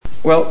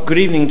Well, good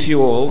evening to you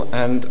all,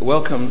 and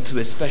welcome to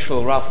this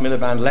special Ralph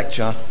Miliband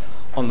lecture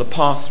on the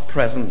past,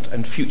 present,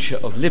 and future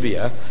of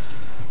Libya,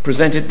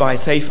 presented by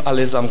Saif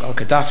al-Islam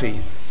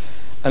Alqadhafi.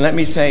 And let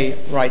me say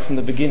right from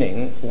the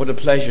beginning what a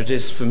pleasure it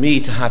is for me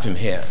to have him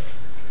here.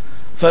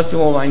 First of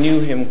all, I knew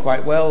him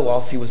quite well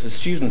whilst he was a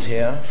student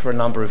here for a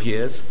number of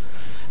years,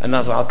 and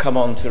as I'll come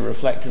on to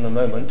reflect in a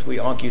moment, we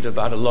argued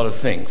about a lot of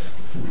things.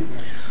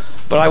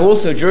 But I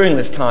also, during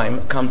this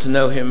time, come to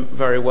know him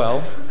very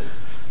well,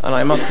 and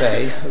I must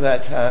say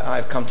that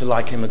I've come to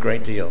like him a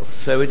great deal.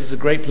 So it is a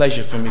great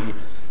pleasure for me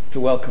to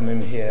welcome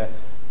him here,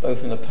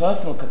 both in a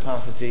personal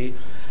capacity,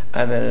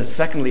 and then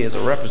secondly as a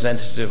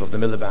representative of the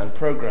Miliband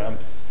program,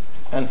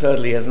 and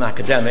thirdly as an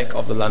academic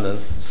of the London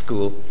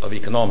School of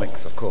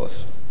Economics, of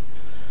course.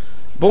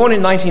 Born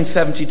in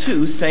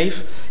 1972,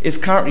 Saif is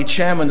currently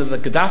chairman of the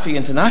Gaddafi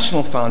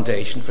International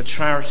Foundation for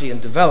Charity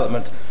and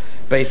Development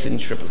based in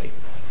Tripoli.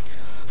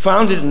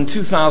 Founded in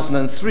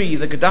 2003,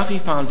 the Gaddafi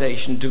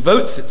Foundation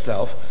devotes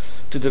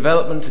itself to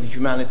development and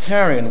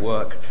humanitarian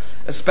work,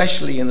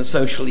 especially in the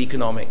social,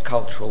 economic,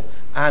 cultural,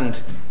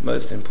 and,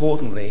 most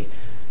importantly,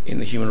 in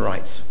the human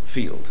rights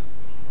field.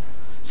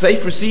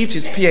 Saif received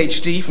his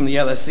Ph.D. from the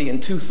LSE in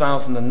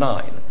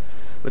 2009.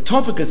 The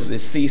topic of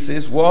this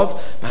thesis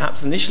was,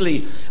 perhaps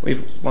initially,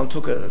 if one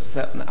took a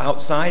certain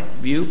outside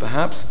view,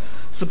 perhaps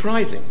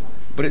surprising,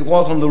 but it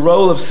was on the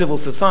role of civil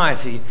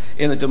society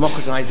in the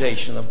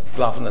democratization of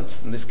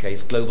governance, in this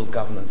case, global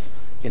governance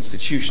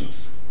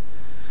institutions.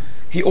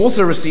 He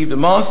also received a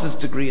master's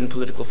degree in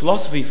political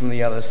philosophy from the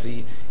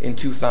LSE in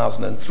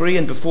 2003,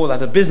 and before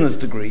that a business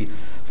degree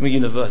from a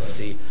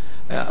university,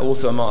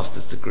 also a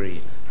master's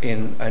degree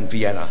in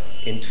Vienna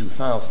in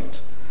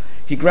 2000.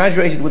 He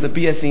graduated with a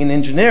BSc in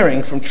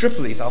engineering from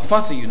Tripoli's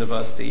Fateh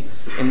University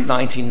in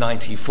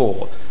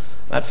 1994.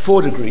 That's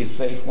 4 degrees,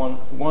 Saif,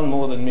 one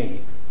more than me.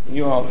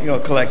 You're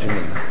collecting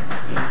them.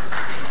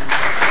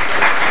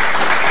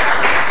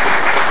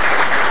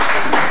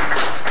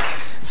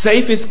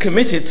 Saif is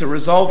committed to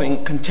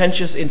resolving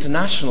contentious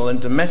international and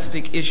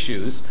domestic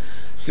issues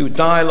through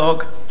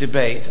dialogue,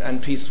 debate,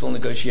 and peaceful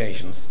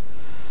negotiations.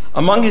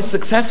 Among his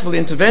successful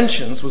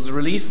interventions was the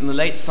release in the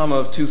late summer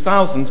of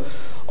 2000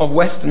 of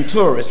Western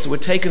tourists who were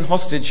taken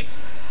hostage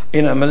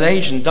in a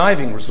Malaysian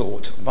diving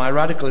resort by a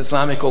radical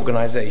Islamic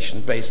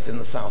organization based in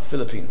the South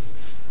Philippines.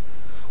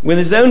 With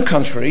his own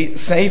country,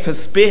 Saif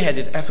has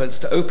spearheaded efforts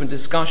to open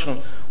discussion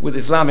with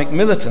Islamic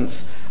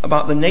militants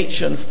about the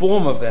nature and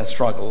form of their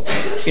struggle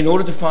in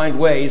order to find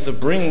ways of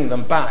bringing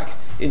them back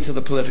into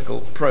the political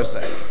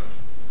process.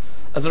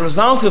 As a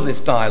result of this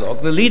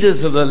dialogue, the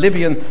leaders of the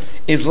Libyan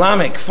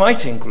Islamic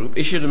fighting group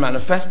issued a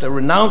manifesto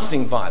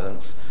renouncing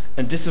violence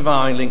and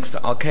disavowing links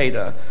to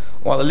Al-Qaeda,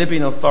 while the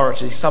Libyan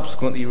authorities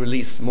subsequently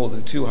released more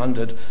than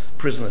 200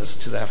 prisoners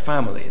to their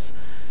families.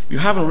 If you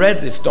haven't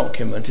read this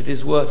document, it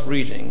is worth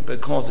reading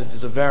because it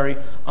is a very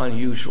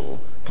unusual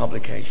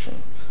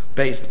publication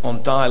based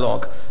on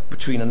dialogue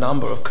between a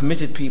number of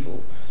committed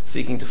people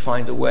seeking to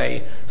find a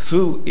way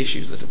through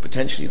issues that are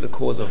potentially the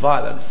cause of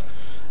violence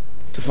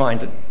to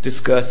find a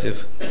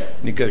discursive,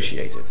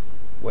 negotiated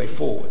way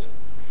forward.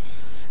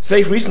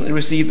 Saif recently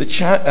received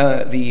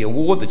the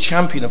award, the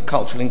Champion of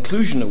Cultural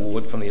Inclusion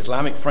Award from the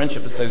Islamic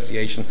Friendship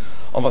Association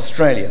of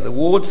Australia. The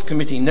awards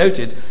committee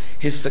noted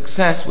his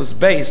success was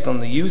based on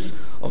the use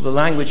of the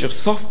language of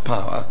soft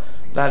power,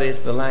 that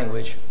is, the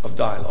language of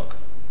dialogue.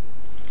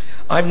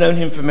 I've known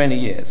him for many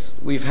years.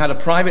 We've had a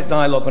private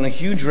dialogue on a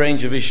huge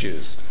range of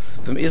issues,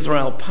 from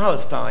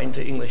Israel-Palestine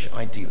to English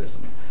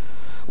idealism.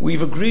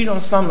 We've agreed on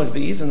some of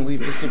these and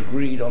we've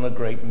disagreed on a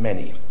great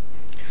many.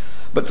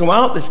 But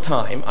throughout this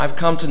time, I've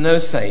come to know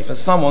Saif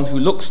as someone who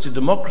looks to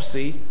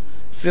democracy,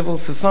 civil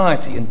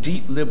society, and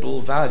deep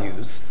liberal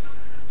values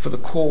for the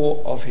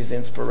core of his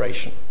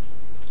inspiration.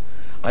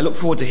 I look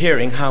forward to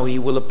hearing how he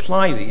will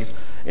apply these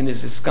in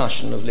his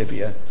discussion of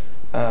Libya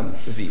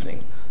this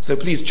evening. So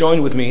please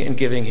join with me in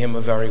giving him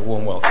a very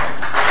warm welcome.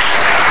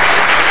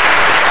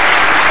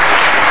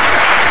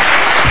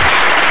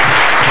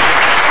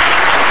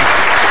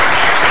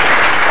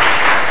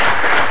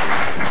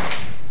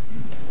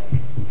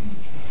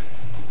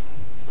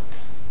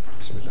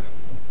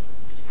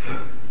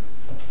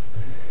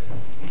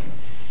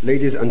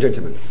 Ladies and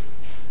gentlemen,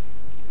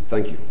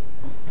 thank you.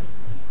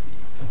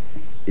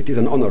 It is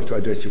an honor to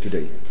address you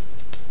today.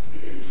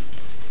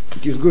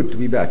 It is good to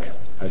be back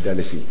at the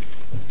LSE,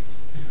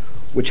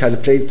 which has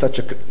played such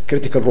a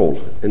critical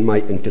role in my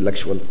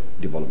intellectual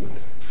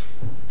development.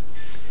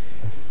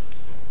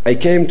 I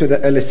came to the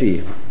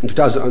LSE in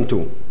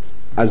 2002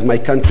 as my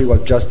country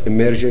was just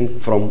emerging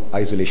from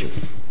isolation,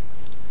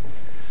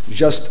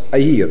 just a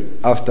year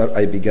after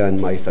I began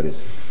my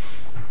studies.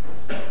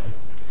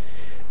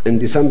 In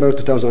December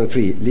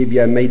 2003,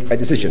 Libya made a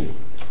decision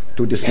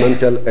to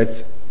dismantle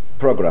its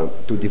program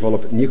to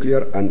develop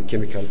nuclear and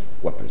chemical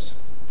weapons.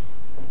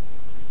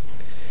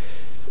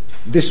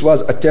 This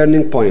was a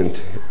turning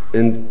point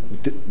in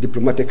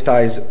diplomatic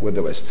ties with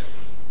the West.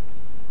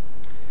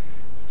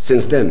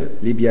 Since then,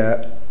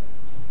 Libya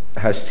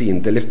has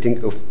seen the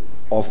lifting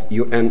of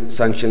UN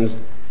sanctions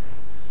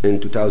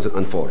in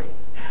 2004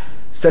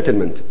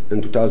 settlement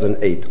in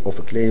 2008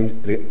 of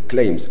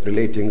claims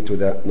relating to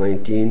the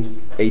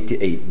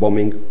 1988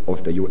 bombing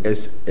of the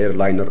US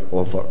airliner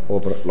over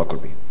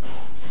Lockerbie,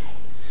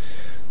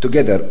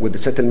 together with the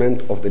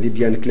settlement of the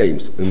Libyan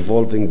claims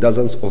involving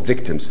dozens of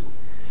victims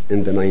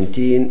in the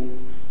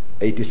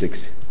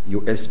 1986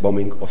 US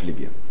bombing of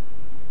Libya.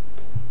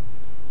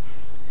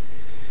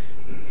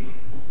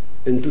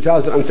 In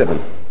 2007,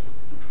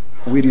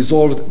 we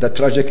resolved the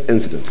tragic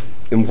incident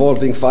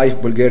involving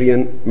 5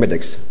 Bulgarian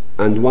medics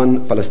and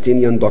 1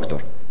 Palestinian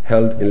doctor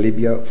held in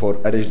Libya for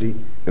allegedly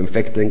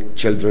infecting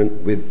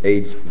children with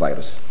AIDS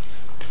virus.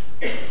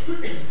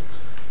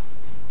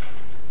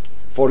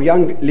 For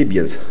young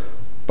Libyans,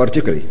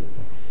 particularly,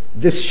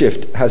 this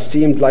shift has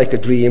seemed like a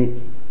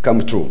dream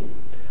come true,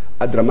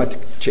 a dramatic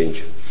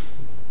change,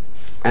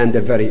 and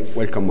a very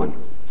welcome one.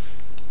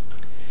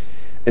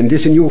 In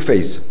this new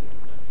phase,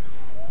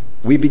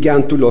 we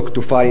began to look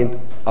to find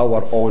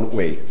our own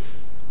way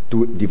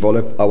to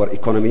develop our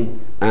economy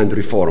and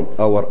reform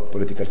our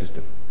political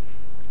system,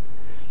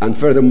 and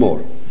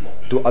furthermore,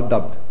 to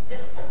adapt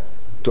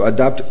to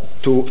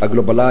a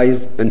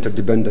globalized,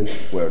 interdependent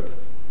world.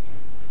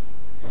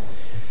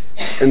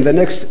 In the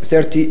next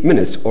 30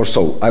 minutes or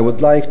so, I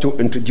would like to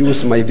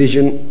introduce my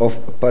vision of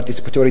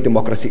participatory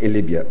democracy in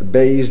Libya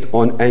based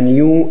on a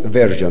new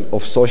version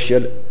of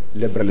social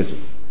liberalism.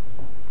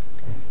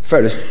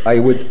 First, I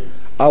would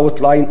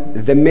outline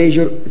the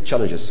major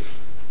challenges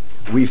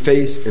we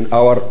face in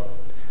our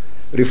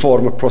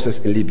reform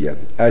process in Libya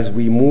as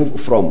we move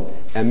from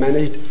a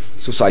managed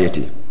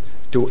society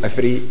to a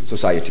free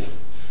society,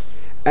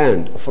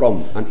 and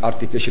from an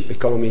artificial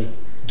economy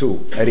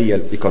to a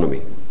real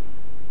economy.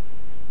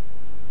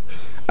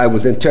 I will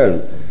then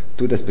turn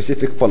to the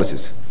specific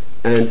policies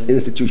and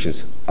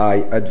institutions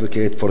I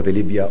advocate for the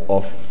Libya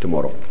of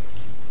tomorrow.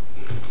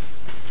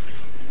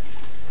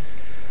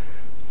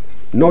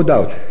 No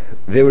doubt,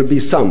 there will be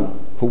some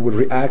who will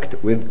react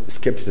with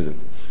skepticism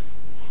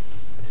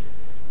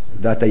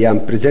that I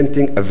am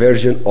presenting a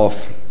version of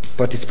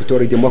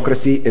participatory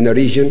democracy in a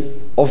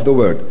region of the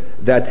world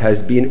that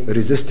has been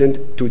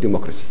resistant to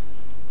democracy,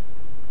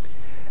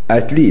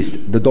 at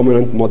least the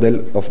dominant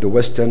model of the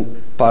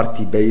Western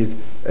party-based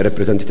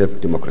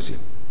representative democracy.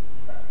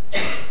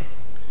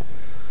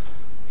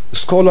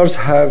 Scholars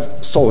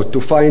have sought to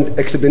find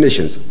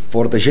explanations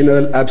for the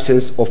general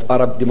absence of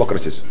Arab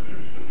democracies,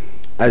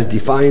 as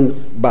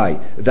defined by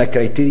the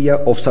criteria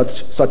of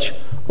such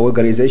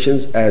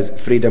organizations as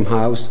Freedom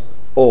House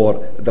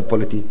or the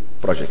Polity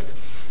Project.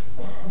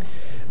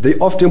 They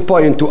often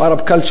point to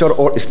Arab culture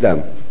or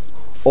Islam,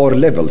 or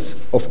levels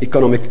of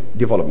economic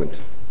development.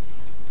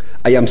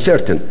 I am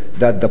certain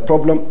that the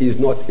problem is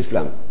not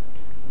Islam,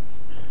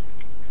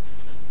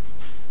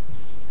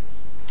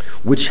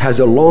 which has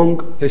a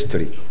long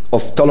history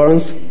of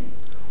tolerance,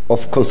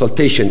 of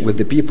consultation with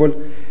the people,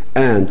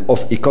 and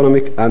of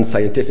economic and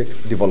scientific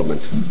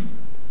development.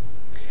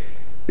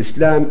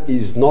 Islam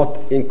is not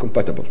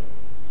incompatible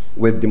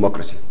with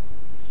democracy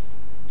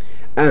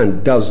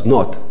and does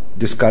not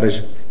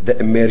discourage the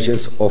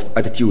emergence of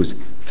attitudes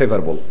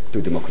favorable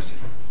to democracy.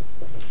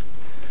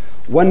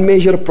 One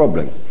major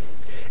problem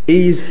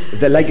is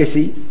the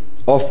legacy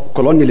of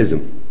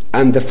colonialism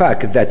and the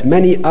fact that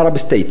many Arab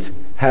states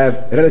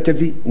have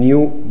relatively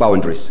new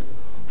boundaries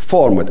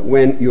formed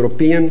when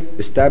Europeans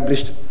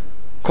established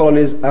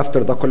colonies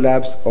after the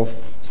collapse of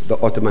the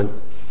Ottoman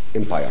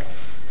Empire.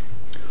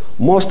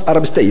 Most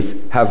Arab states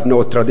have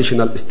no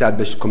traditional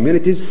established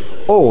communities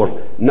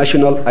or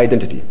national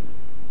identity,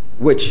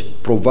 which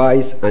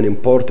provides an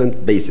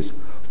important basis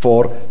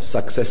for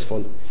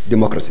successful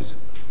democracies.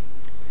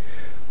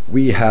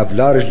 We have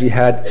largely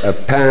had a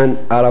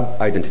pan-Arab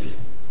identity.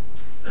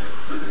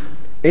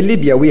 In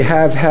Libya, we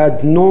have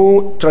had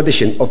no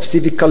tradition of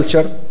civic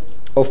culture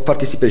of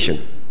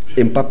participation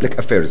in public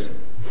affairs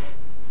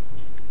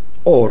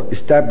or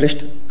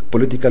established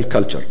political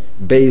culture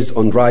based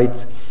on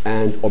rights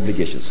and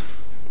obligations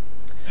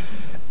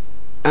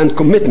and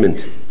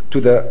commitment to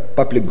the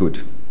public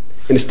good.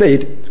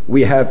 Instead,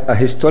 we have a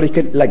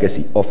historical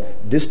legacy of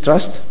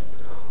distrust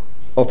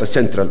of a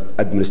central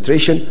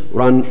administration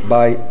run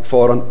by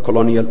foreign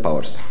colonial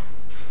powers.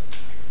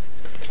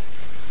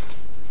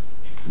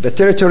 The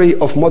territory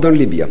of modern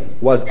Libya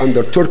was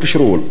under Turkish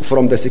rule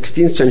from the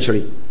 16th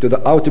century to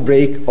the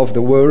outbreak of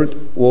the World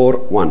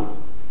War I.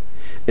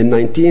 In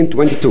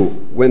 1922,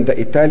 when the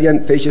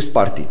Italian Fascist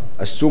Party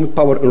assumed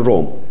power in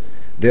Rome,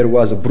 there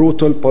was a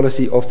brutal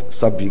policy of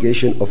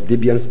subjugation of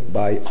Libyans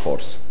by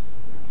force.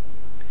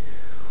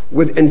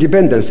 With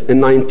independence in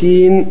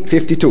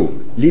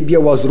 1952, Libya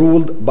was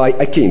ruled by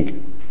a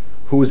king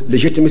whose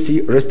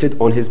legitimacy rested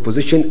on his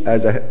position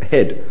as a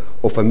head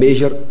of a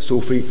major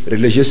Sufi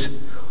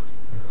religious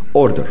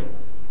order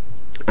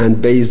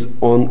and based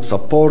on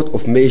support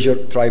of major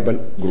tribal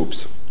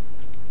groups.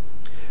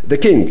 The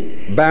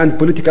king banned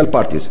political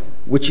parties,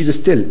 which is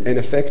still in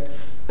effect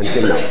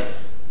until now.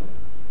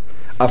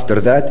 After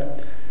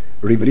that,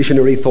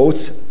 revolutionary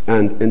thoughts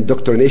and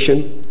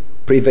indoctrination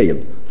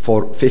prevailed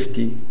for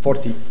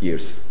 40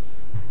 years.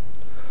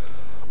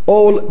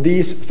 All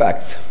these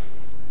facts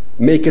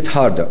make it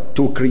harder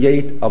to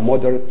create a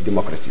modern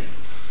democracy.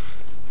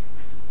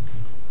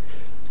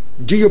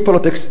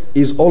 Geopolitics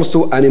is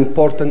also an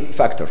important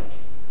factor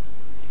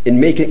in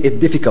making it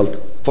difficult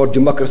for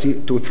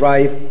democracy to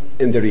thrive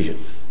in the region.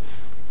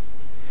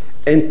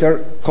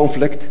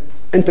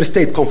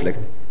 Interstate conflict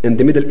in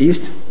the Middle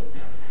East,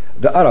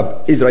 the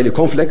Arab-Israeli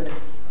conflict,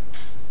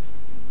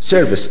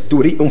 serves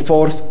to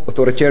reinforce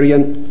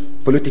authoritarian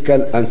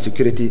political and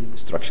security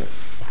structure.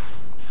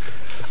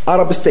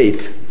 Arab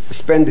states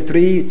spend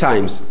 3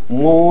 times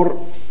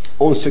more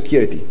on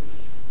security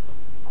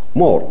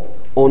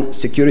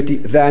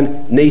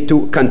than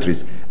NATO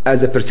countries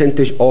as a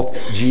percentage of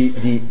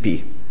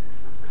GDP.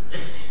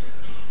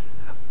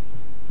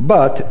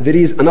 But there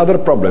is another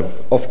problem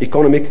of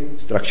economic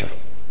structure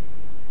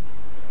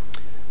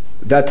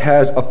that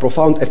has a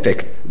profound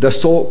effect, the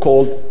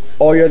so-called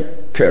oil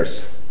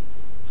curse.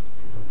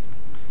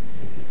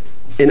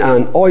 In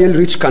an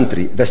oil-rich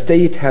country, the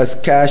state has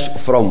cash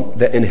from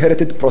the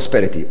inherited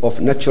prosperity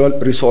of natural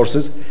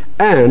resources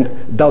and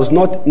does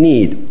not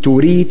need to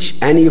reach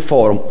any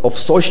form of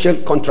social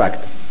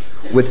contract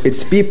with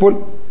its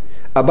people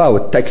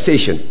about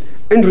taxation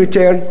in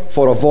return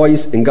for a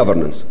voice in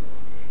governance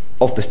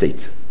of the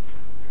state.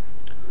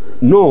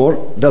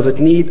 Nor does it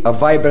need a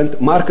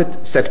vibrant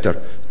market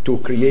sector to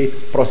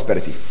create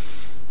prosperity.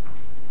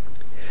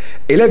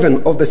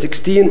 11 of the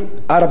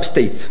 16 Arab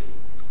states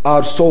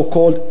are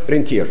so-called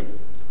rentier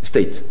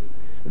states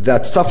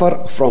that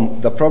suffer from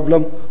the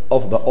problem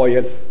of the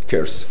oil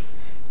curse.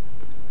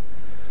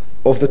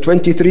 Of the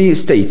 23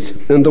 states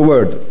in the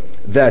world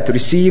that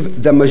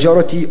receive the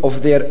majority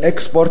of their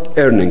export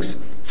earnings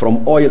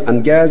from oil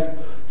and gas,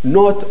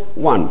 not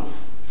one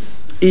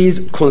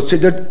is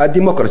considered a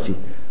democracy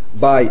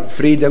by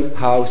Freedom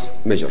House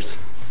measures.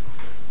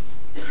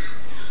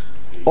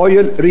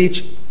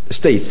 Oil-rich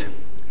states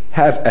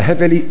have a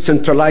heavily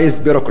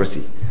centralized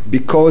bureaucracy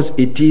because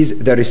it is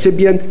the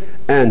recipient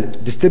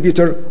and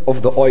distributor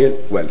of the oil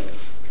wealth.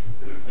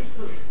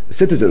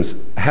 Citizens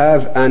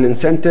have an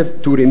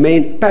incentive to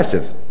remain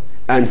passive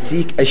and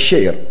seek a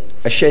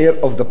share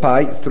of the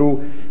pie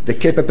through the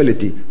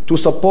capability to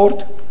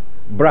support,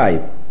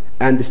 bribe,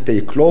 and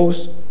stay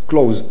close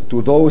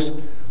to those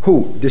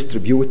who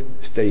distribute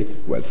state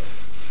wealth.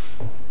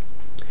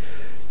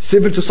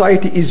 Civil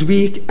society is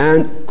weak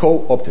and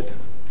co-opted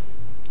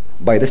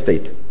by the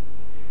state.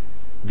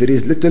 There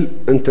is little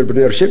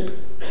entrepreneurship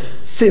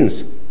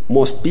since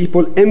most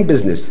people in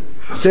business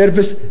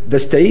service the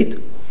state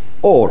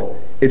or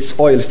its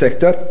oil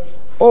sector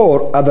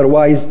or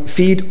otherwise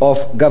feed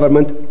off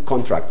government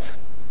contracts.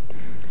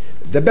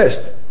 The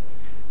best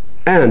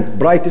and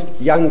brightest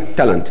young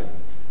talent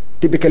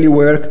typically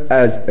work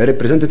as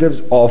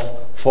representatives of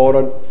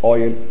foreign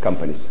oil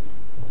companies.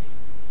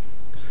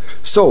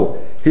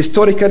 So,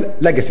 historical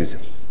legacies,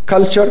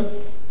 culture,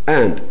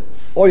 and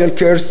oil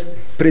curse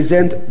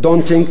present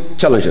daunting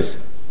challenges.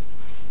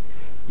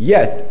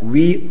 Yet,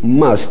 we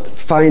must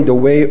find a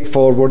way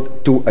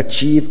forward to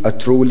achieve a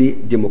truly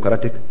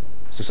democratic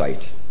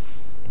society.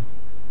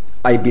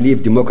 I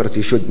believe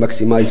democracy should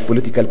maximize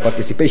political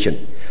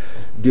participation.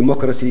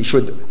 Democracy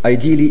should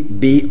ideally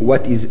be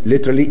what it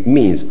literally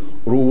means,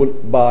 rule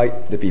by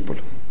the people.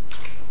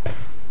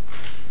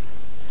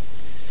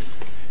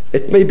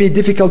 It may be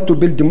difficult to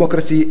build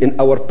democracy in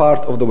our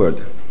part of the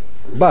world,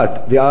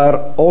 but there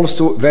are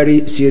also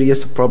very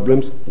serious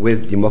problems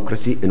with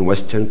democracy in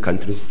Western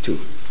countries too.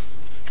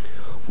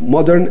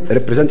 Modern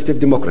representative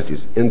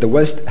democracies in the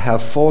West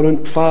have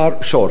fallen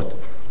far short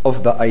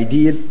of the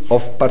ideal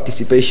of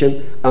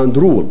participation and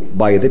rule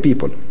by the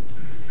people.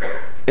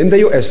 In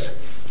the US,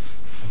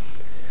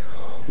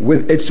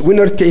 with its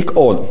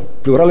winner-take-all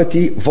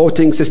plurality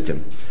voting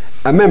system,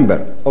 a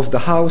member of the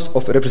House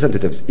of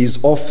Representatives is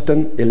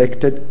often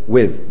elected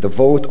with the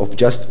vote of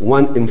just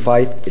 1 in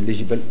 5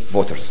 eligible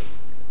voters.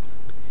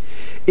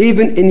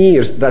 Even in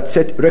years that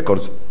set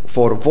records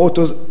for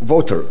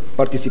voter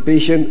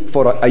participation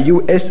for a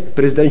US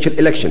presidential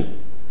election,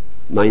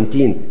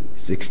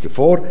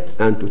 1964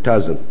 and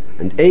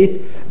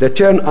 2008, the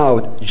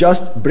turnout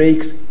just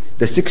breaks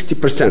the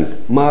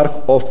 60% mark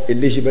of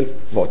eligible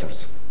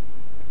voters.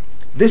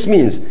 This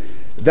means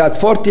that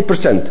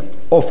 40%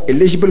 of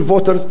eligible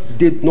voters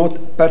did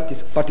not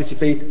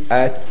participate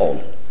at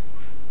all.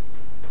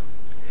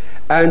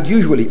 And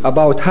usually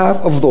about half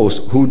of those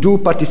who do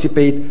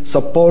participate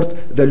support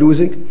the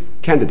losing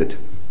candidate,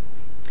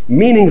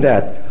 meaning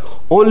that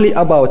only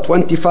about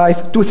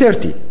 25 to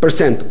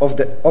 30%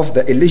 of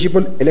the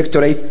eligible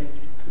electorate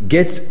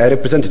gets a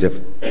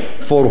representative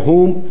for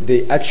whom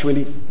they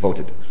actually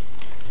voted.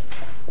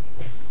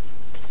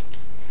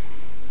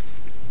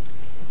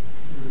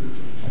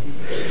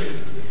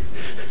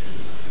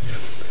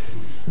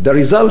 The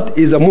result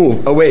is a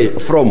move away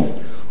from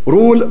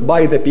rule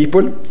by the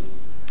people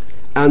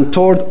and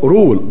toward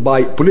rule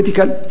by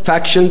political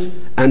factions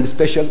and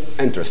special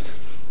interest.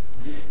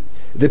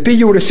 The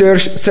Pew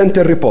Research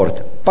Center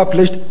report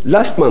published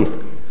last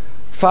month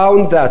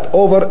found that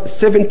over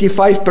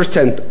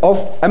 75%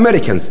 of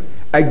Americans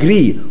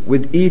agree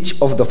with each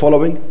of the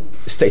following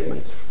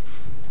statements.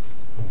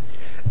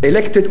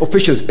 elected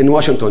officials in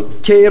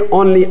Washington care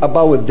only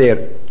about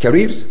their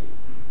careers.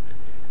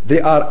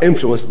 They are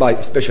influenced by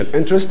special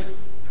interest.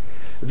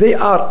 They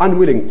are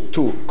unwilling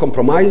to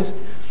compromise.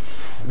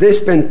 They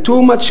spend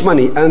too much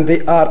money and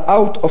they are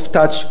out of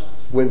touch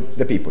with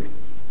the people.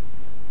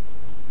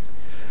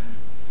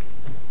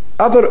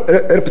 Other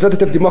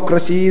representative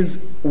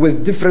democracies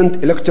with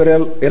different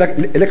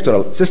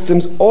electoral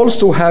systems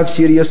also have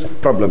serious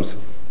problems.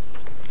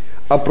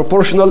 A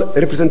proportional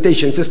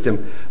representation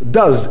system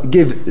does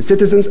give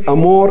citizens a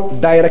more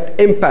direct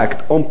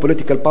impact on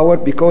political power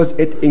because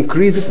it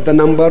increases the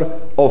number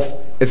of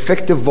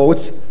effective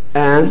votes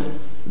and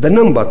the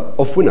number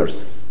of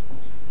winners.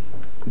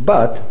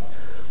 But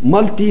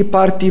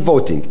multi-party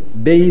voting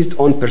based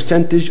on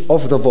percentage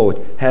of the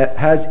vote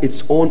has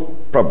its own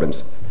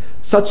problems,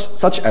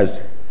 such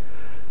as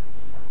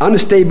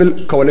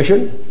unstable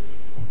coalition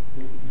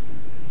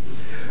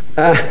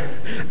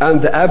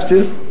and the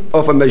absence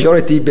of a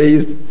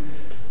majority-based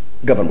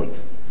government.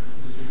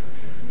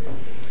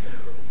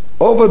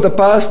 Over the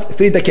past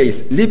 3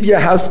 decades, Libya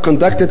has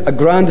conducted a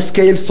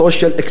grand-scale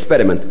social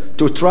experiment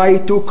to try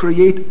to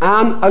create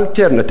an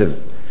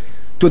alternative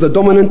to the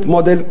dominant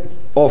model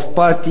of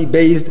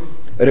party-based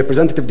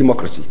representative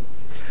democracy,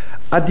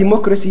 a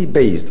democracy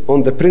based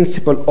on the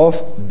principle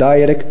of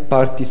direct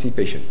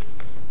participation,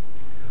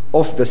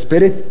 of the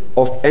spirit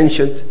of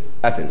ancient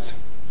Athens.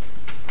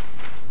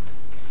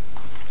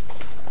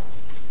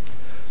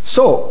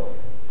 So,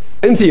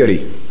 in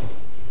theory,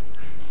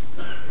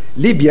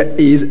 Libya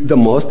is the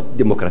most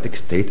democratic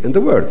state in the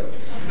world.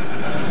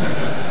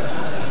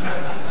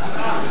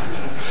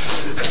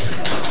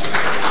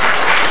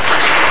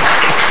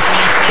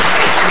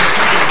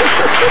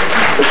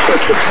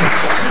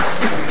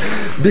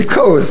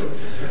 because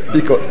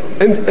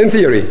in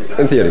theory,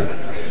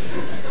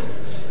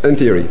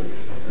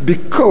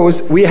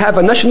 because we have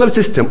a national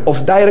system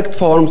of direct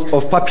forms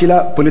of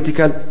popular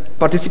political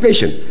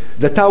participation,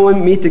 the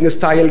town meeting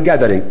style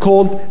gathering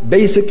called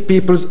basic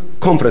people's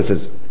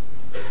conferences.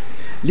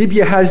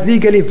 Libya has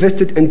legally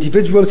vested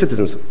individual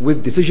citizens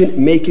with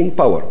decision-making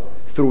power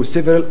through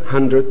several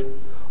hundred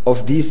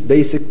of these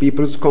basic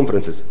people's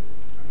conferences.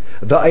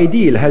 The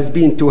ideal has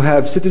been to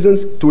have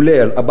citizens to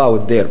learn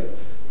about their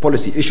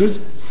policy issues,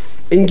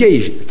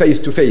 engage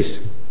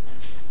face-to-face,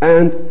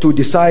 and to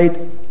decide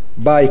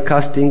by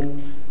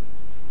casting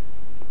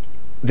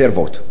their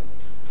vote,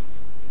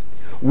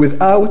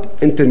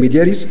 without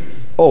intermediaries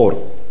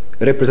or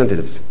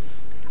representatives,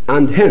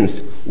 and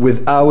hence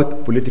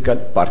without political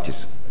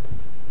parties,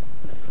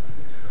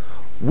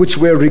 which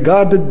were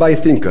regarded by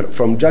thinkers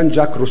from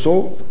Jean-Jacques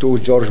Rousseau to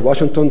George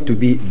Washington to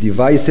be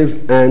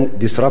divisive and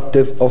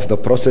disruptive of the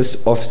process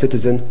of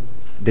citizen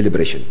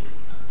deliberation.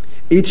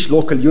 Each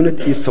local unit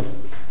is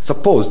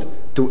supposed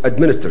to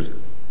administer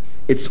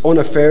its own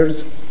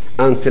affairs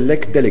and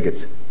select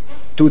delegates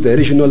to the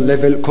regional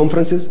level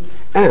conferences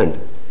and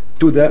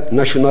to the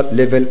national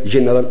level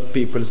General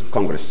People's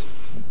Congress.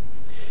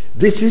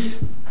 This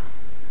is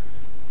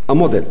a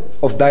model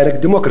of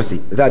direct democracy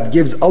that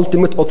gives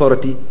ultimate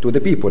authority to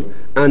the people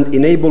and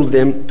enables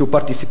them to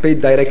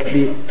participate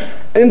directly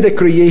in the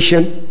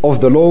creation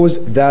of the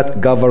laws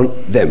that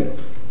govern them.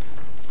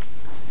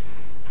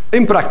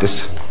 In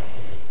practice,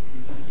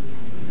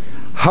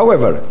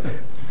 however,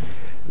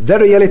 the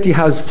reality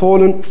has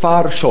fallen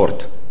far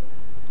short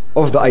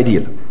of the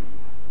ideal.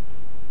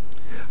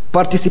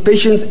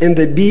 Participations in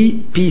the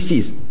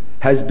BPCs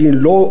has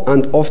been low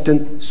and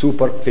often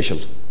superficial.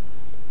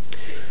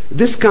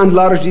 This can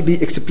largely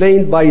be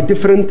explained by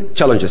different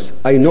challenges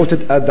I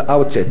noted at the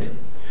outset.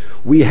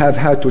 We have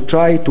had to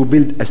try to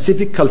build a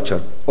civic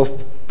culture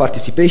of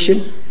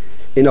participation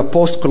in a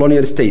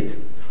post-colonial state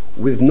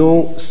with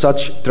no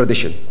such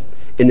tradition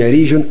in a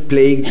region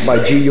plagued by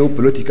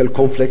geopolitical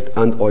conflict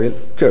and oil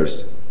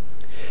curse.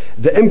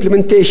 The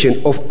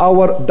implementation of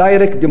our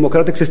direct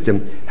democratic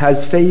system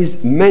has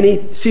faced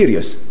many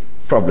serious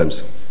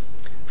problems.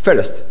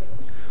 First,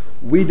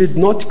 we did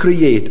not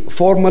create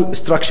formal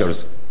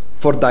structures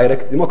for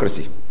direct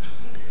democracy.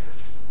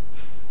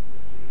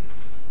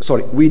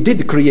 We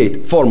did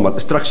create formal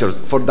structures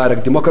for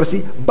direct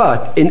democracy,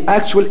 but in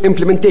actual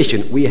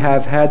implementation, we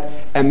have had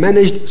a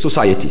managed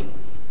society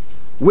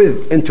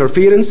with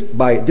interference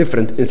by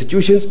different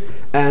institutions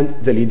and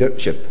the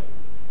leadership.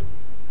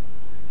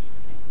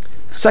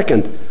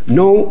 Second,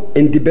 no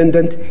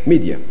independent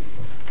media.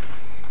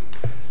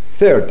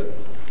 Third,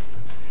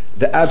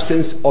 the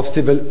absence of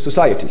civil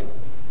society.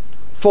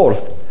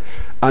 Fourth,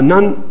 a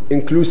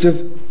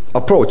non-inclusive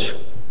approach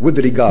with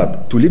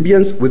regard to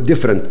Libyans with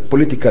different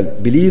political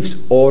beliefs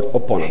or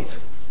opponents.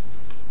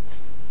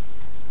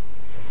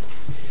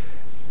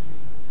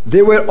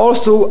 There were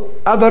also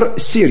other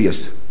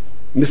serious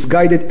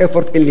misguided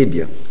efforts in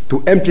Libya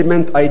to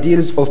implement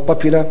ideals of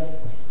popular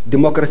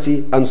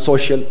democracy and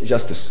social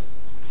justice.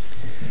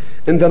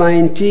 In the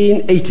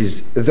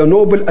 1980s, the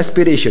noble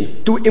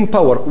aspiration to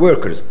empower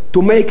workers,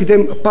 to make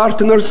them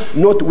partners,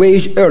 not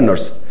wage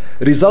earners,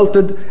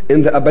 resulted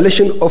in the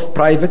abolition of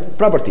private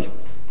property,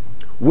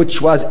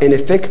 which was in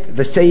effect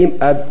the same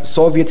as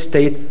Soviet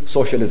state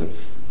socialism.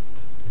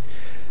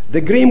 The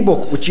Green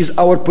Book, which is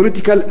our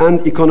political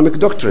and economic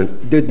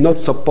doctrine, did not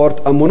support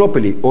a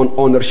monopoly on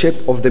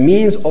ownership of the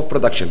means of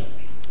production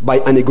by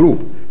any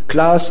group,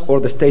 class,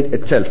 or the state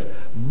itself,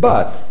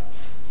 but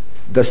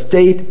the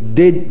state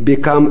did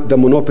become the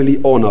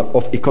monopoly owner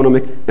of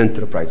economic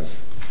enterprises.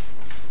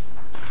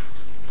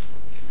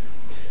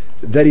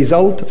 The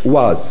result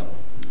was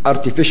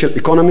artificial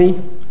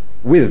economy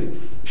with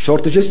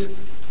shortages,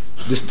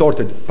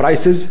 distorted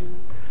prices,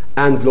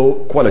 and low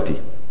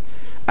quality.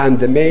 And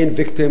the main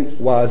victim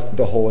was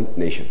the whole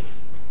nation.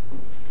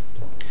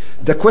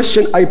 The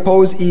question I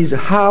pose is,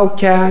 how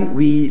can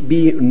we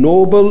be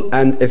noble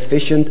and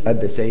efficient at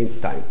the same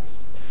time?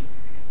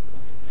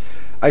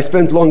 I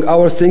spent long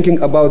hours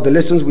thinking about the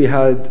lessons we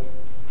had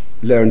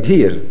learned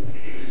here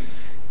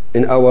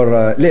in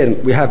our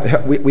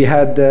we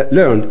had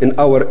learned in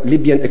our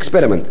Libyan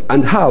experiment,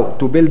 and how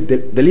to build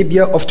the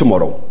Libya of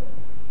tomorrow.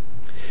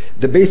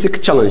 The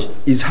basic challenge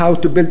is how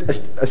to build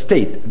a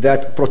state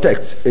that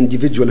protects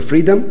individual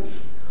freedom,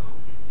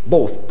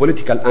 both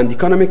political and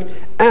economic,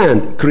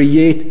 and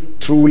create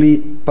truly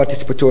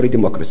participatory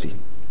democracy.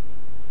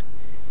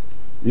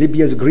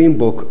 Libya's Green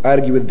Book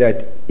argued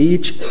that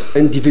each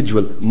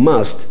individual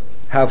must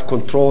have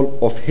control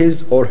of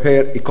his or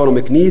her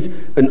economic needs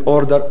in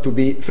order to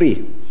be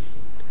free.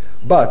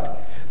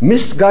 But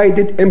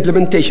misguided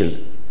implementations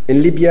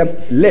in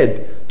Libya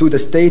led to the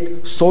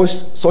state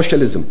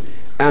socialism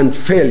and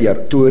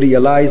failure to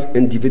realize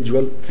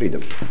individual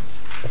freedom.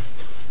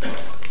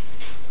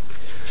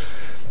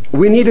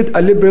 We needed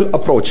a liberal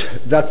approach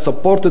that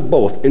supported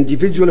both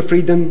individual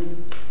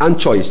freedom and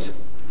choice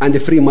and a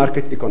free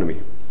market economy.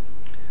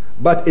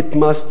 But it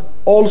must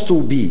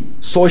also be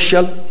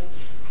social,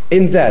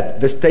 in that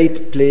the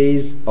state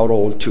plays a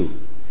role too.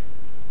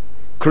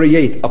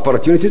 Create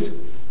opportunities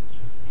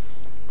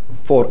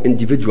for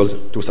individuals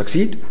to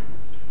succeed,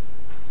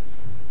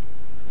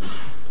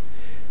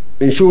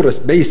 ensures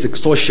basic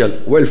social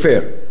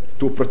welfare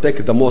to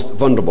protect the most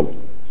vulnerable,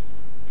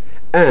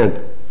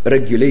 and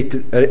regulates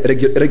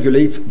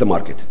the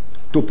market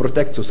to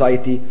protect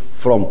society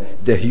from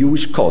the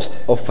huge cost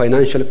of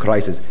financial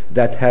crises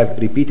that have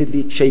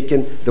repeatedly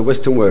shaken the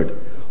Western world,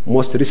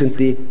 most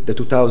recently the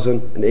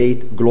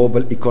 2008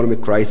 global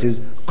economic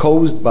crisis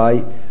caused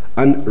by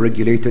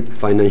unregulated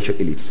financial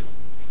elites.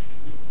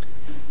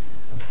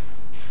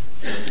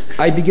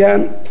 I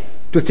began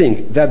to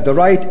think that the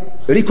right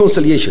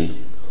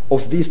reconciliation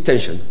of these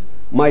tensions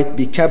might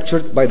be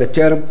captured by the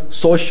term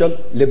social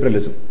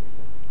liberalism.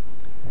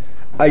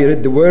 I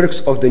read the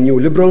works of the new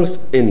liberals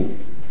in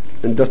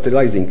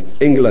industrializing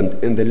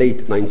England in the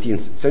late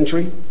 19th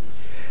century.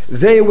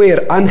 They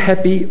were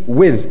unhappy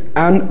with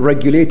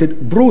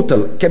unregulated,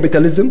 brutal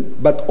capitalism,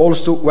 but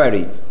also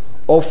wary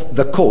of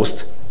the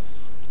cost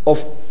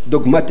of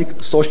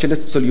dogmatic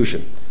socialist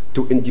solution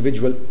to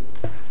individual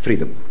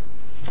freedom.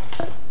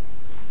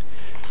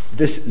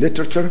 This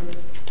literature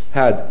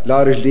had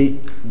largely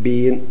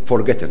been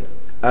forgotten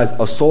as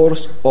a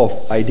source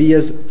of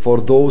ideas for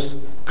those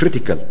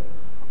critical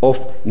of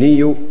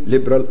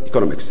neoliberal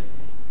economics.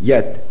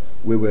 Yet,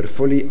 we were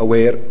fully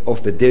aware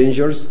of the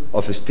dangers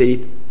of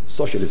state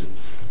socialism.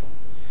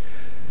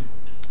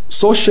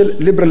 Social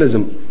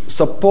liberalism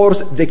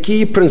supports the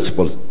key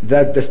principles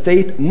that the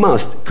state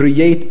must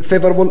create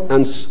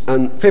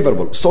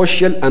favorable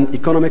social and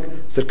economic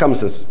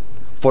circumstances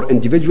for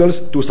individuals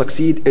to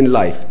succeed in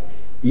life,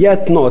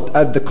 yet not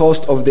at the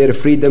cost of their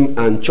freedom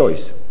and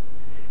choice.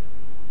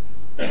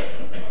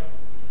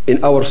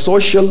 In our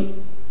social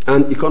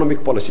and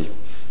economic policy,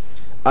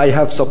 I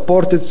have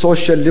supported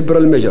social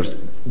liberal measures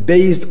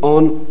based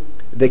on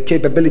the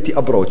capability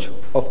approach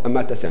of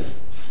Amartya Sen,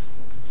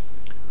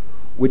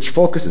 which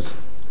focuses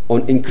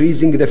on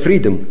increasing the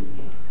freedom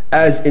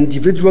as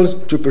individuals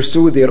to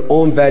pursue their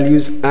own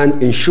values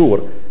and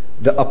ensure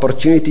the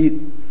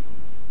opportunity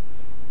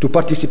to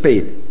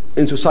participate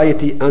in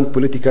society and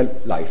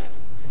political life.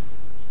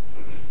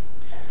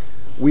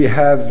 We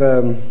have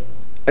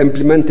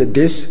implemented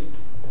this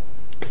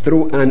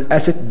through an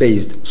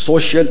asset-based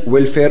social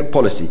welfare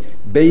policy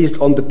based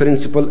on the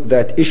principle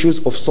that issues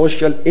of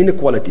social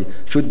inequality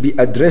should be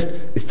addressed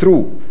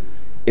through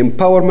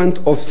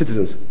empowerment of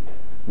citizens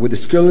with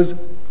skills,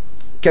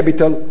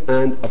 capital,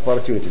 and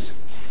opportunities.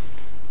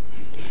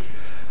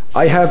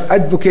 I have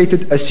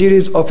advocated a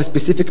series of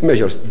specific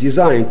measures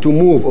designed to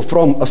move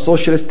from a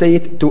social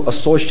state to a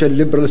social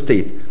liberal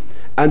state,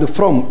 and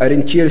from a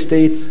rentier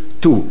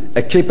state to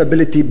a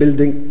capability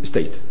building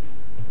state.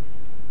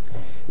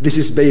 This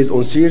is based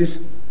on a series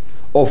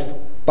of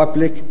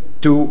public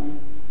to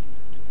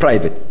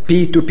private,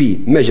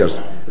 P2P measures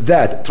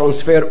that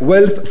transfer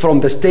wealth from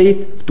the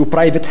state to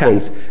private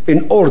hands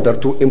in order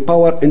to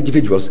empower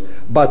individuals,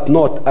 but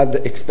not at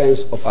the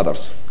expense of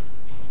others.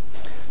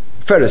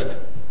 First,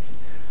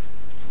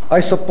 I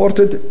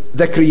supported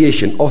the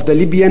creation of the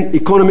Libyan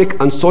Economic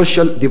and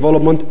Social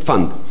Development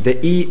Fund, the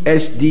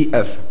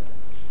ESDF,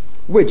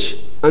 which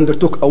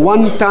undertook a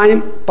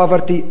one-time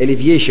poverty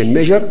alleviation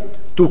measure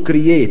to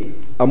create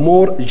a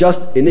more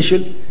just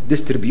initial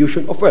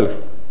distribution of wealth.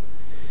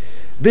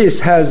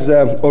 This has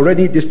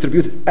already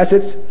distributed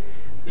assets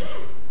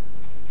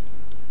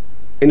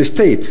in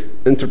state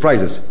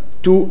enterprises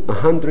to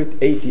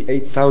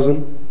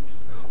 188,000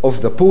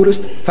 of the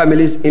poorest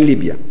families in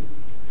Libya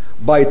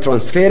by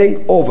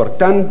transferring over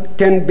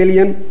 $10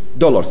 billion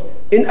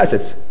in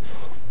assets,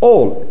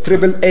 all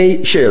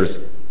AAA shares,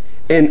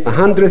 in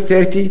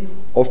 130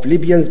 of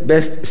Libya's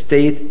best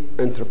state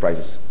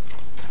enterprises.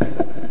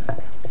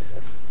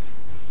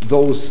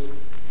 Those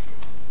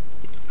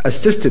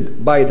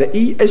assisted by the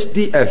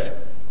ESDF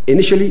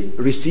initially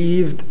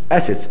received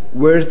assets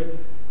worth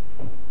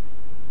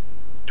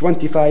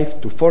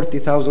 $25,000 to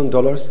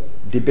 $40,000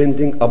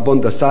 depending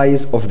upon the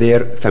size of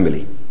their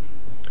family.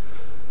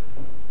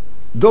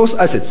 Those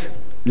assets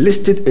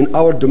listed in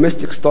our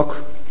domestic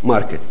stock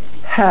market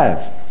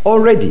have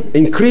already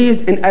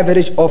increased in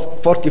average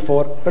of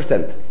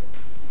 44%.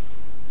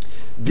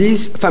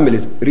 These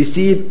families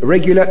receive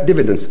regular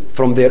dividends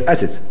from their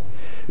assets.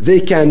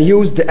 They can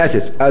use the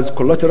assets as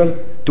collateral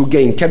to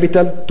gain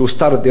capital, to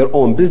start their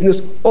own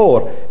business,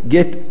 or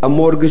get a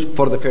mortgage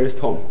for the first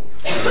home.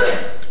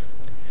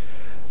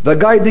 The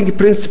guiding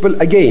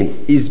principle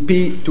again is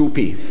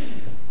P2P,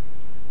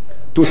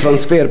 to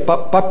transfer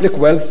public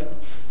wealth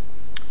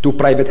to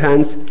private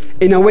hands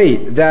in a way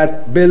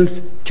that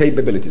builds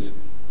capabilities.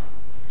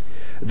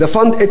 The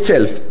fund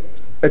itself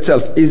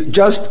is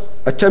just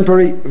a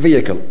temporary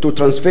vehicle to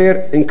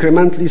transfer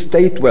incrementally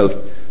state wealth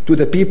to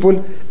the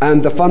people,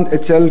 and the fund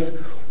itself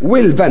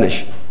will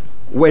vanish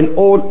when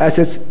all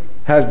assets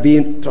have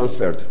been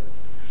transferred.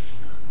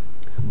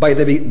 By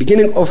the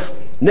beginning of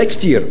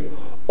next year,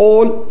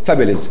 all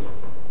families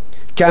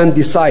can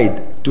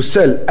decide to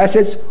sell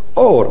assets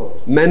or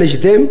manage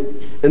them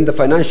in the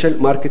financial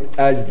market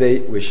as they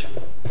wish.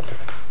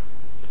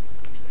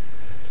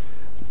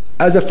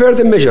 As a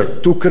further measure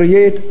to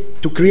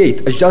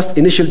create a just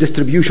initial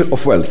distribution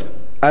of wealth,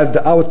 at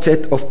the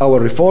outset of our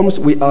reforms,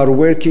 we are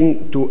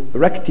working to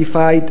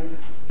rectify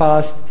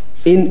past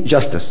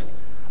injustice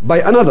by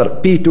another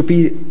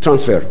P2P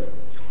transfer.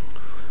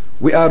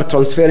 We are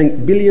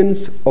transferring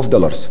billions of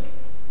dollars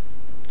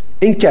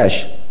in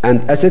cash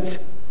and assets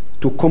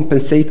to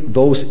compensate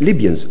those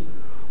Libyans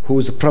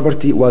whose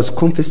property was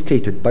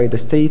confiscated by the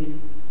state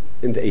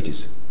in the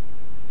 80s.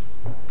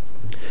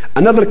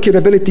 Another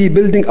capability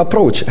building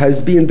approach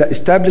has been the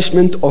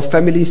establishment of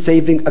family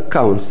saving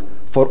accounts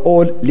for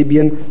all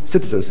Libyan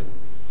citizens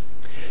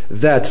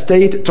that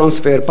state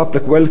transfer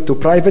public wealth to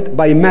private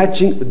by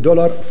matching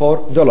dollar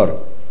for dollar,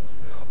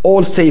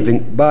 all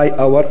saving by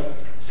our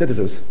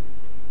citizens.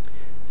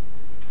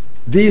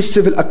 These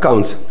civil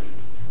accounts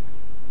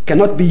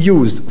cannot be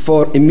used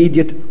for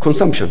immediate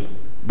consumption,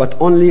 but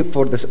only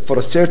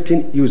for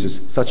certain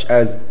uses such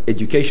as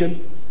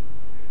education,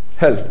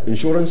 health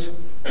insurance,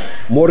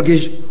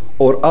 mortgage,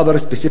 or other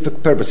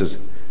specific purposes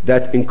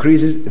that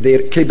increases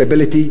their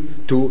capability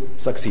to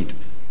succeed.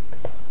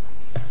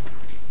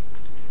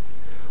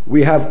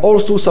 We have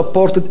also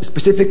supported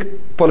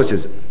specific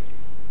policies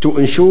to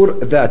ensure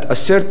that a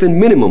certain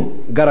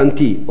minimum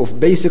guarantee of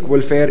basic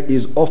welfare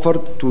is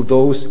offered to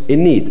those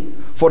in need.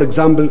 For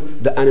example,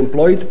 the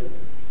unemployed,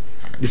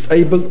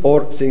 disabled,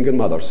 or single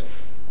mothers.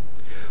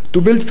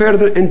 To build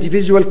further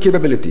individual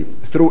capability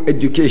through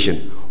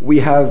education, we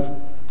have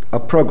a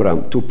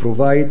program to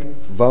provide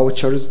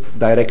vouchers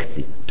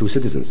directly to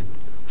citizens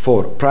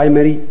for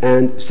primary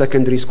and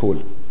secondary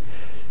school.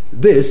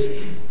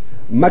 This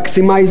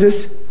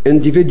maximizes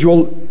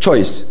individual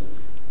choice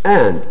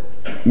and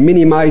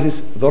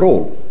minimizes the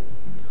role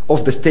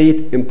of the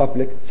state in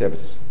public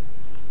services.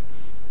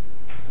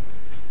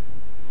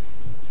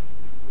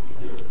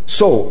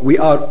 So we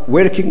are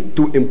working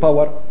to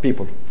empower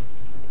people,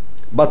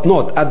 but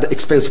not at the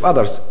expense of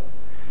others.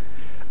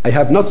 I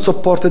have not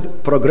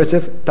supported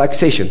progressive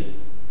taxation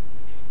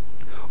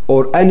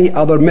or any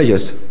other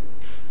measures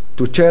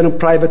to turn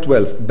private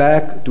wealth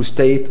back to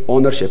state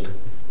ownership.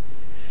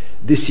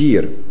 This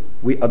year,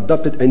 we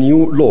adopted a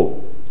new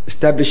law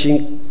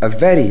establishing a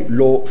very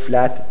low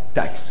flat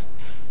tax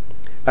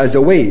as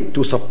a way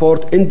to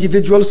support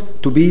individuals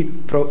to be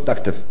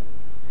productive.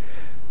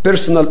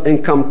 Personal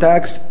income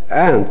tax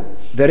and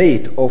the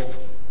rate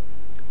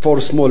for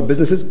small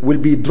businesses will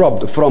be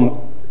dropped from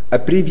a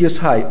previous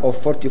high of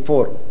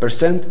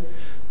 44%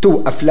 to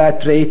a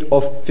flat rate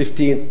of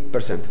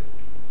 15%.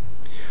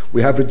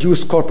 We have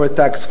reduced corporate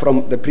tax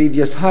from the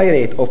previous high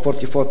rate of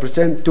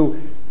 44%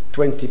 to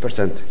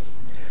 20%.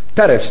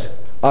 Tariffs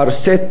are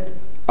set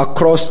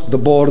across the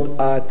board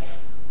at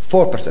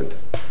 4%.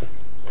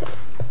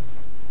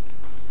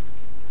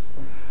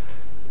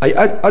 I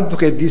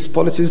advocate these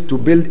policies to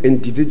build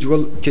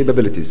individual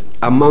capabilities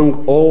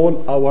among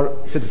all our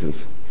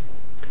citizens.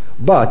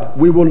 But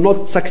we will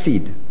not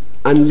succeed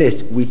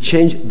unless we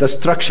change the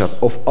structure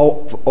of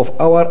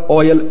our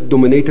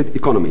oil-dominated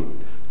economy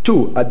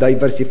to a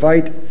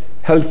diversified,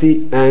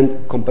 healthy,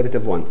 and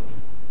competitive one.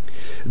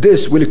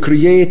 This will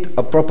create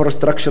a proper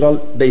structural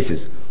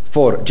basis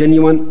for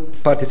genuine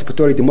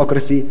participatory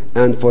democracy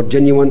and for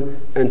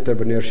genuine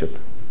entrepreneurship.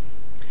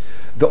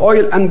 The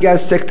oil and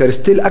gas sector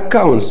still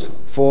accounts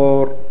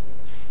for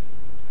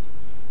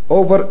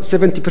over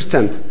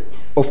 70%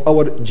 of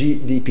our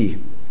GDP.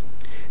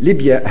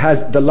 Libya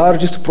has the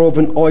largest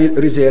proven oil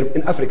reserve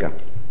in Africa,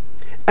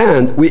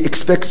 and we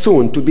expect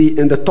soon to be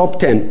in the top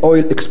 10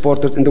 oil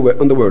exporters in the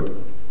world.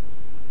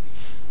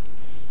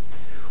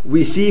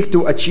 We seek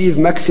to achieve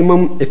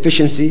maximum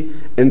efficiency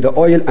in the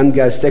oil and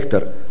gas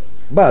sector,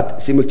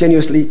 but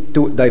simultaneously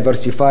to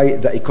diversify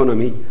the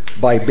economy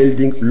by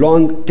building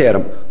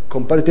long-term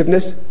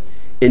competitiveness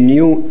in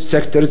new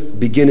sectors,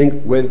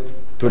 beginning with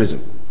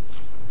tourism.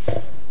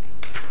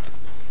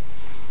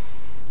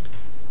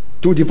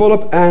 To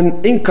develop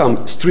an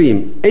income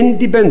stream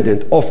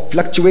independent of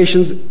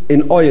fluctuations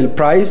in oil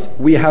price,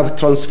 we have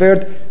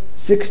transferred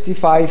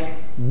 $65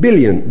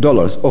 billion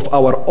of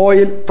our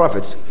oil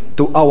profits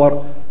to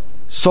our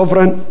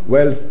sovereign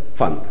wealth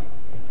fund,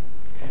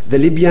 the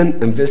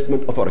Libyan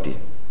Investment Authority.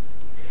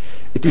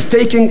 It is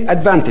taking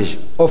advantage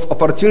of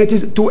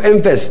opportunities to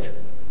invest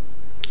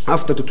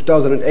after the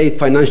 2008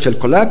 financial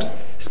collapse,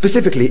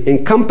 specifically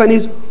in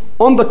companies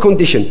on the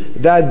condition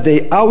that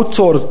they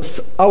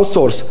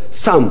outsource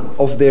some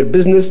of their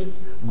business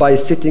by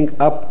setting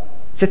up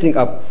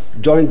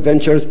joint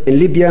ventures in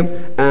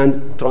Libya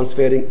and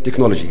transferring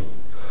technology.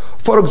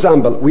 For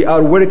example, we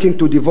are working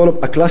to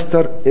develop a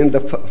cluster in the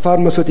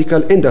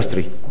pharmaceutical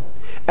industry.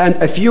 And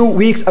a few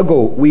weeks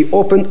ago, we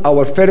opened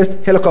our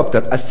first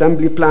helicopter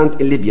assembly plant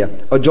in Libya,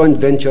 a joint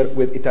venture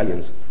with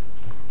Italians.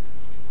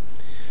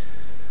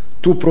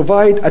 To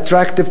provide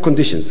attractive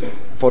conditions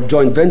for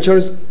joint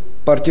ventures,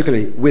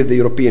 particularly with the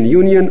European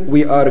Union,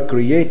 we are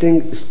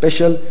creating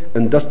special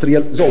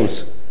industrial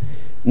zones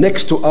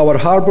next to our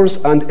harbors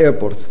and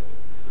airports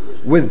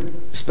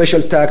with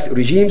special tax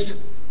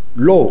regimes,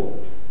 low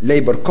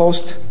labor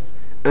cost,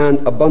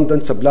 and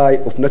abundant supply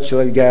of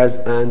natural gas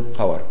and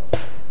power.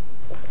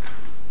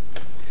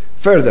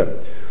 Further,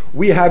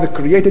 we have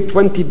created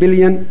 $20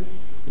 billion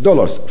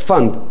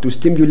fund to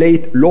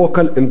stimulate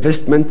local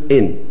investment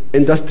in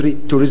industry,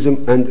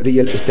 tourism, and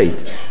real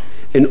estate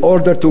in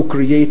order to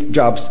create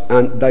jobs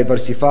and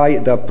diversify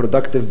the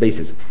productive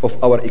basis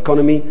of our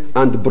economy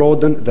and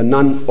broaden the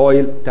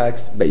non-oil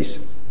tax base.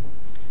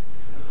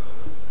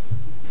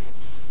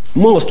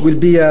 Most will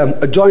be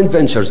joint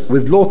ventures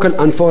with local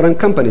and foreign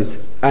companies,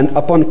 and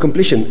upon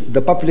completion,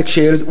 the public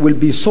shares will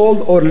be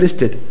sold or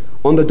listed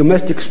on the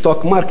domestic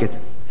stock market.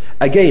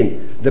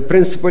 Again, the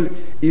principle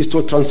is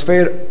to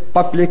transfer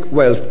public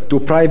wealth to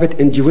private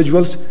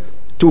individuals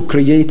to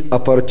create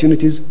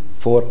opportunities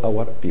for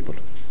our people.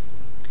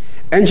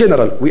 In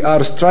general, we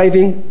are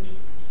striving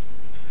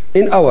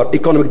in our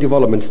economic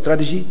development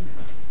strategy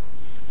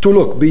to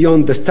look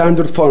beyond the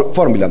standard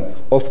formula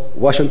of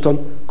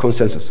Washington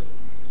consensus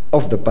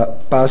of the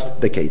past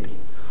decade.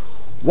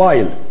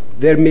 While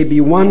there may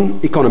be one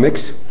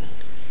economics,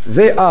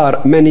 there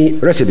are many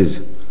recipes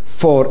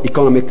for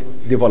economic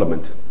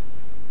development.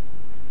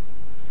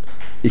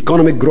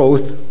 Economic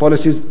growth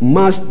policies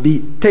must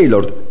be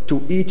tailored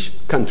to each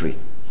country.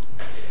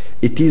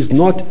 It is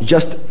not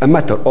just a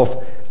matter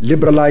of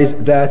liberalize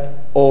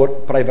that or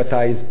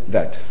privatize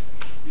that.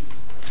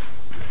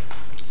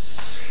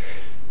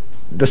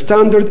 The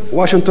standard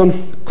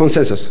Washington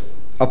consensus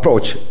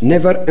approach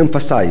never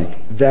emphasized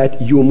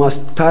that you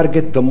must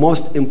target the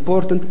most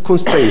important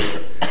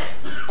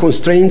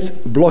constraints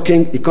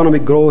blocking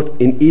economic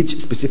growth in each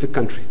specific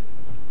country,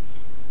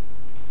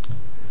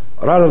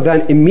 rather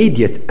than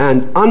immediate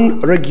and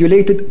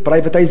unregulated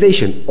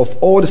privatization of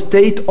all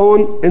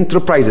state-owned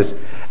enterprises,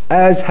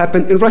 as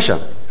happened in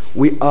Russia.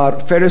 We are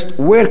first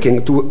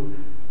working to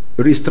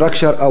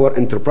restructure our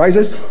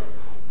enterprises,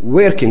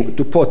 working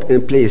to put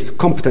in place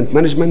competent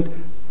management,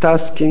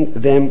 tasking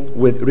them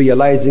with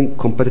realizing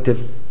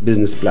competitive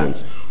business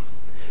plans.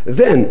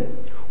 Then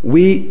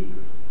we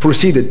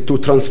proceeded to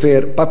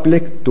transfer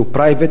public to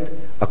private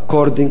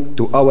according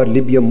to our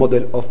Libyan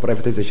model of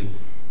privatization.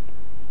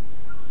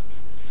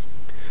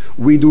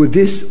 We do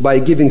this by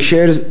giving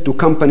shares to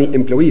company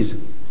employees.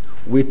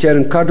 We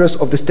turn cadres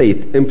of the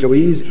state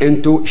employees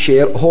into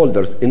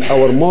shareholders in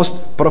our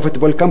most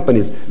profitable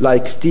companies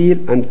like steel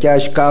and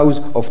cash cows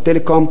of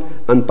telecom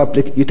and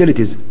public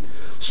utilities.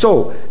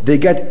 So they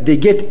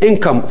get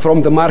income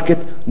from the market,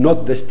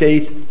 not the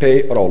state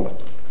payroll.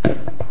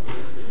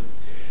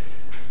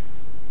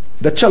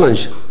 The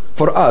challenge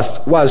for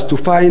us was to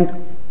find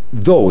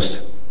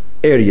those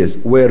areas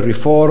where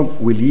reform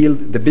will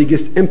yield the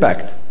biggest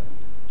impact.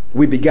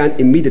 We began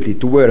immediately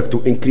to work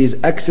to increase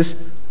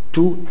access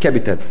to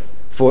capital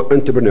for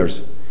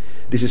entrepreneurs.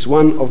 This is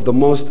one of the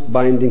most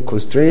binding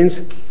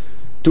constraints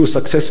to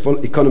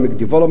successful economic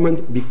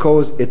development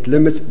because it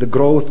limits the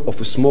growth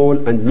of small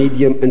and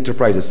medium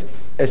enterprises,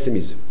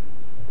 SMEs.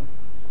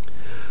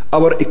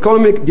 Our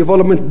Economic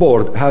Development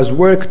Board has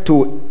worked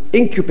to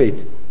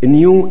incubate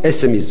new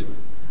SMEs,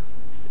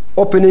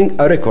 opening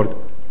a record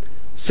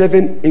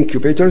 7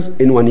 incubators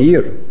in 1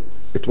 year.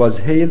 It was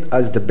hailed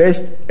as the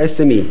best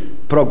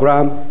SME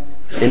program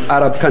in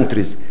Arab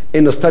countries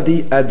in a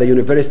study at the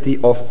University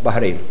of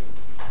Bahrain.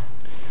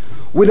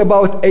 With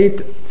about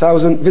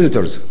 8,000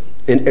 visitors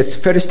in its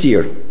first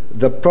year,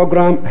 the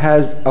program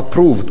has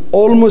approved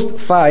almost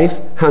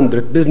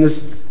 500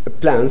 business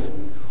plans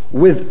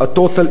with a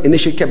total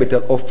initial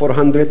capital of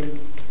 $400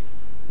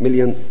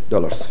 million.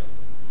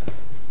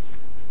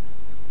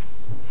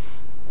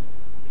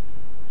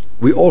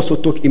 We also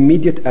took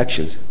immediate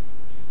action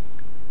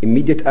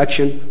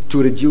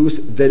to reduce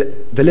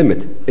the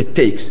limit it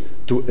takes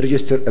to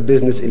register a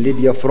business in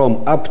Libya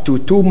from up to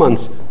 2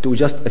 months to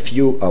just a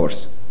few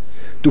hours.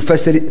 To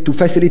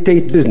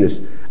facilitate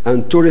business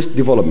and tourist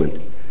development,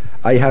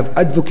 I have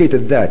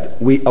advocated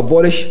that we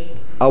abolish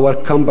our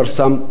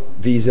cumbersome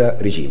visa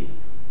regime.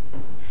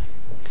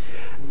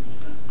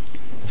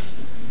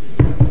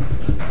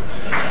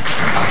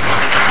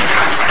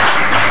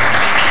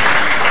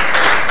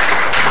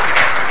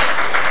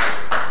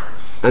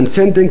 And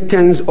sending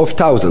tens of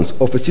thousands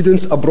of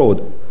students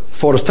abroad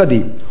for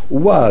study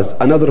was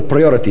another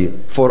priority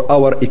for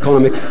our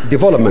economic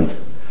development,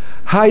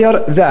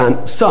 higher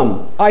than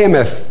some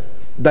IMF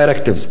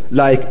directives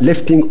like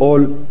lifting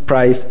all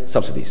price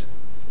subsidies.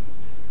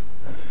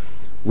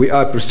 We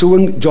are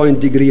pursuing joint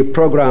degree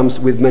programs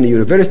with many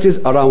universities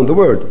around the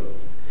world,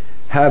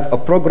 have a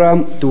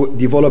program to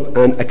develop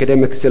an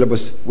academic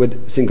syllabus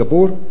with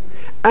Singapore,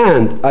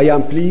 and I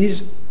am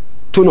pleased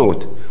to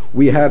note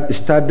we have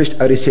established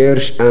a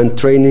research and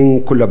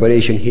training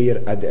collaboration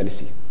here at the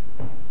LSE.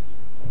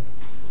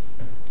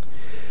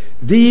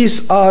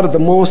 These are the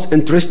most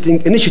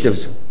interesting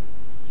initiatives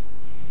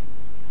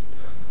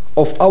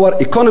of our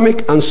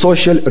economic and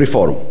social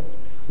reform,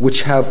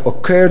 which have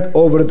occurred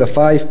over the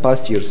past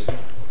 5 years.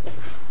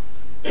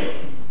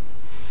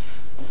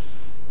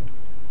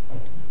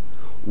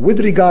 With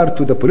regard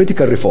to the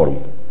political reform,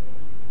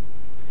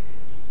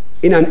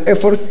 in an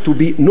effort to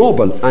be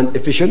noble and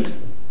efficient,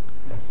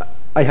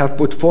 I have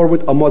put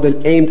forward a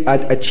model aimed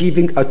at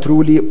achieving a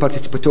truly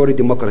participatory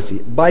democracy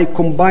by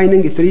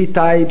combining 3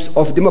 types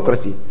of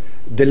democracy: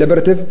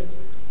 deliberative,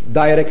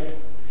 direct,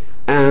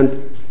 and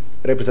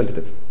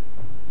representative.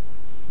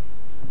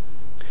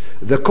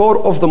 The core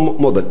of the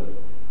model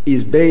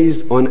is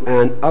based on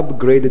an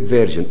upgraded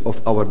version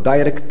of our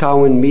direct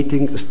town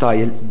meeting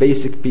style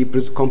basic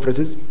people's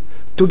conferences,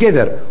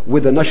 together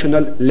with the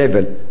national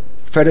level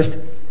first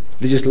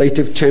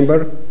legislative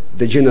chamber,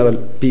 the General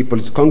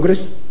People's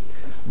Congress.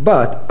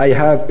 But I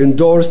have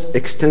endorsed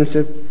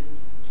extensive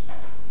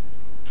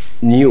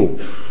new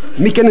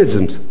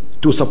mechanisms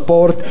to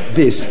support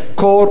this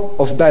core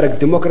of direct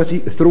democracy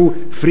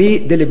through free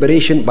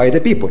deliberation by the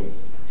people.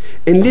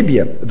 In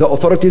Libya, the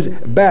authorities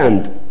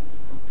banned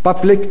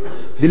public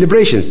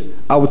deliberations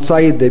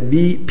outside the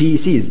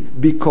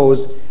BPCs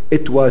because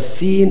it was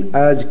seen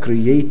as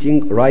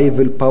creating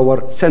rival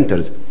power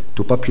centers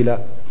to popular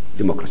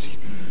democracy.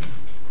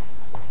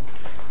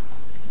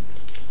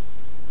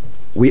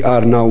 We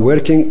are now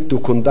working to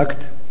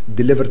conduct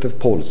deliberative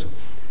polls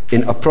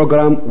in a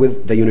program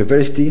with the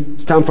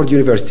Stanford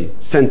University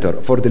Center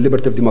for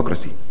Deliberative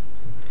Democracy.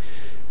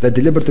 The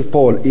deliberative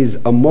poll is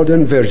a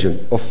modern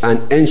version of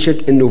an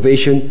ancient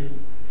innovation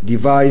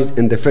devised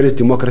in the first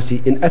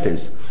democracy in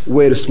Athens,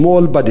 where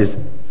small bodies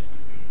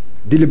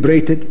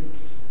deliberated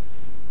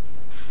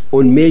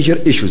on major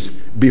issues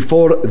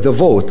before the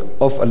vote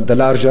of the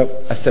larger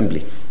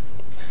assembly.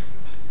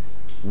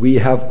 We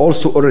have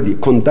also already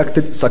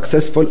conducted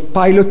successful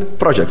pilot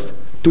projects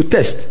to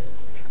test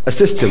a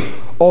system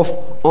of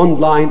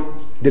online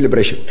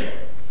deliberation,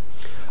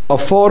 a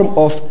form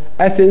of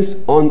Athens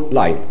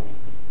Online.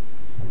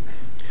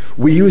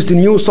 We used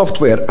new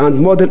software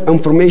and modern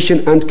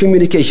information and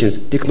communications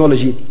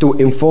technology to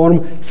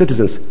inform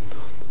citizens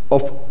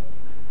of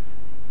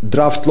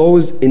draft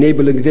laws,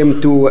 enabling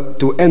them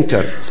to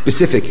enter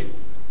specific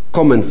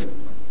comments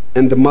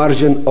in the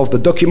margin of the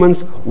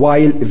documents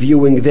while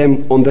viewing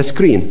them on the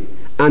screen,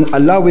 and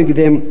allowing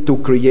them to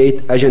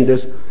create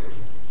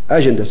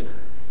agendas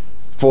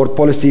for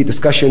policy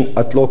discussion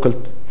at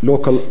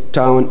local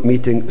town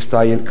meeting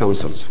style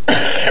councils.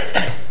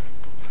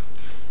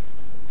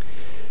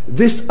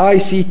 This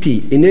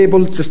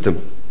ICT-enabled system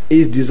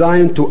is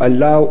designed to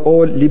allow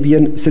all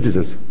Libyan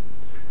citizens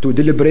to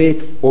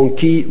deliberate on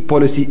key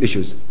policy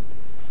issues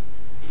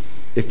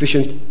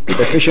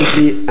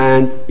efficiently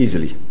and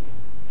easily.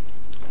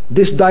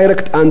 This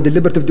direct and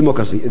deliberative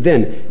democracy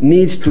then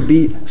needs to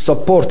be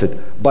supported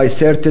by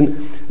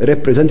certain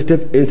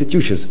representative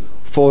institutions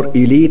for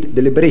elite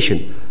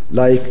deliberation,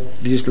 like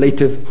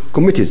legislative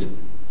committees.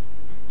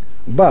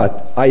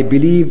 But I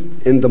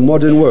believe in the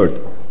modern world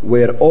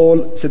where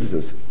all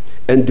citizens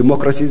and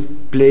democracies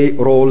play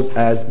roles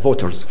as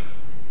voters,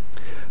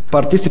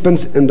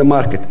 participants in the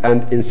market,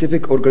 and in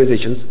civic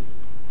organizations.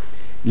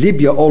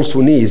 Libya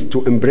also needs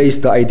to embrace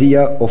the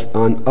idea of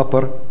an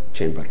upper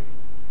chamber,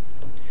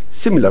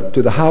 similar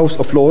to the House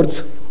of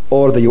Lords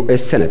or the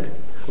US Senate,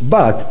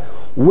 but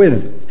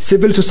with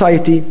civil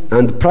society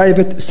and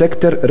private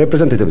sector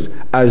representatives,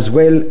 as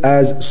well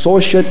as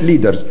social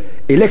leaders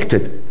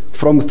elected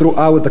from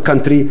throughout the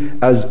country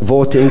as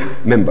voting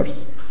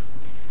members.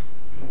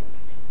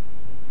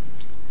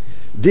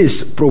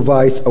 This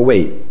provides a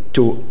way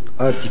to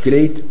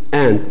articulate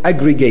and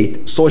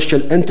aggregate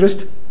social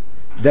interest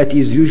that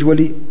is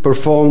usually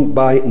performed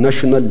by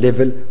national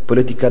level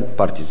political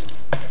parties.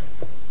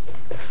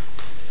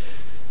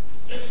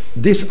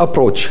 This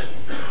approach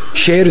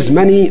shares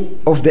many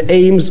of the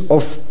aims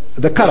of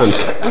the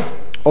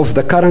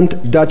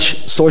current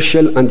Dutch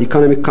Social and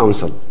Economic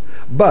Council,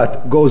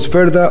 but goes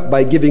further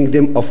by giving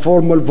them a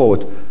formal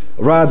vote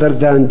rather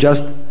than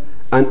just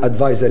an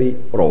advisory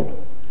role.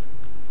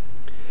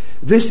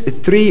 This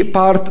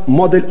three-part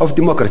model of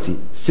democracy,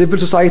 civil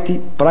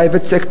society,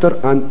 private sector,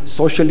 and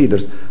social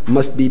leaders,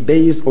 must be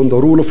based on the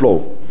rule of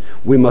law.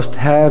 We must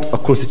have a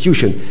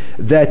constitution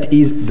that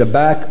is the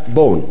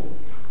backbone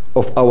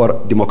of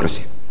our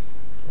democracy.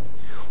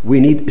 We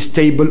need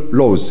stable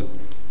laws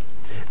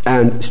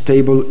and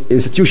stable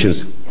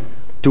institutions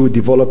to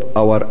develop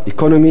our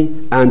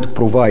economy and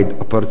provide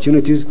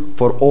opportunities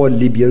for all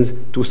Libyans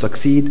to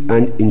succeed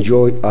and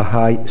enjoy a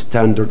high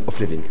standard of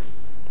living.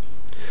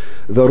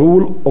 The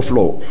rule of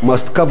law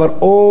must cover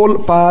all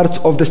parts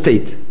of the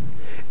state,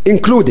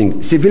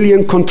 including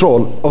civilian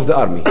control of the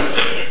army.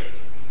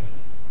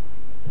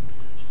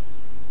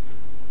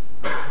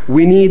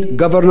 We need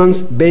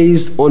governance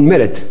based on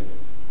merit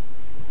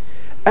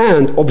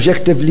and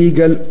objective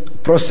legal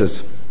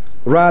process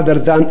rather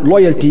than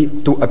loyalty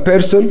to a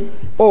person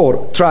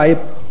or tribe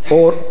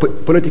or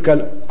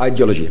political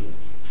ideology.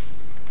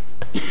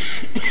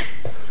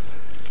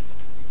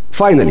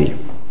 Finally,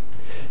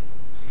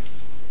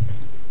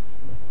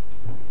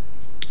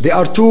 there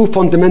are two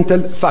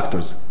fundamental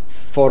factors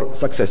for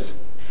success,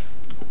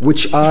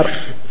 which are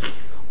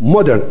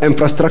modern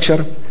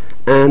infrastructure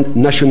and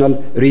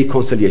national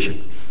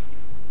reconciliation.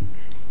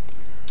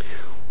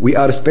 We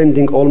are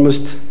spending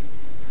almost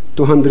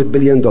 $200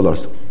 billion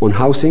on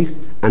housing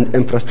and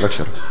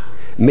infrastructure,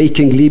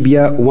 making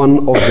Libya one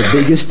of the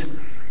biggest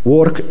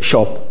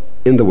workshops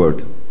in the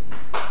world.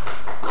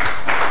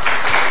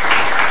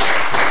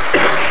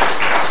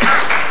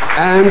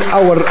 And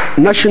our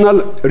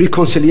national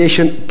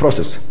reconciliation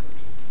process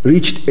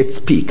reached its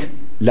peak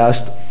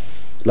last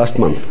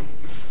month.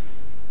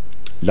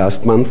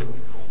 Last month,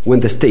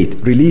 when the state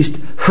released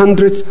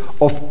hundreds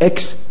of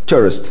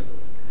ex-terrorists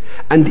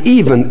and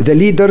even the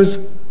leaders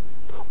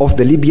of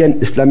the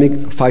Libyan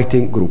Islamic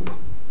Fighting Group.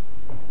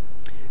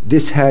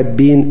 This had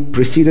been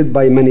preceded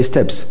by many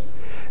steps.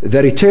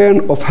 The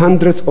return of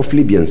hundreds of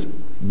Libyans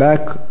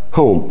back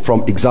home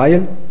from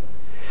exile,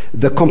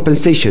 the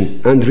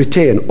compensation and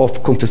return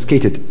of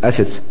confiscated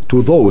assets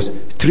to those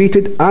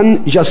treated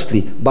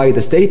unjustly by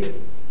the state,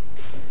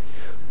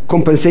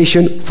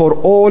 compensation for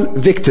all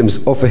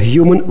victims of a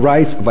human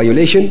rights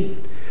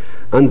violation,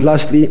 and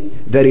lastly,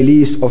 the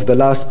release of the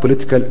last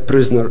political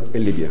prisoner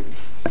in Libya.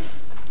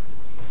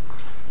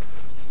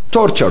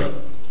 Torture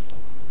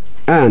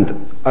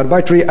and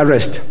arbitrary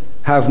arrest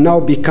have now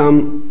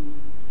become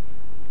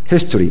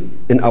history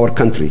in our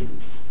country.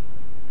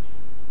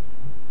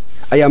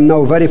 I am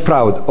now very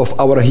proud of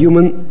our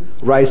human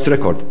rights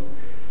record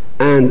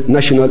and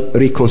national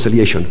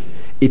reconciliation.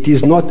 It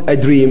is not a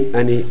dream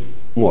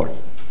anymore.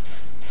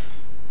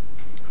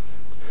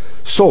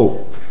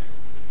 So,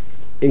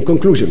 in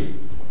conclusion,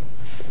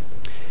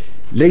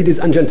 ladies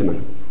and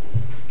gentlemen,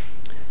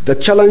 the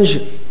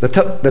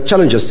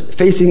challenges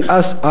facing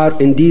us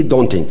are indeed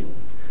daunting,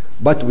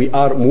 but we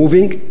are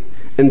moving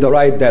in the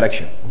right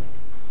direction.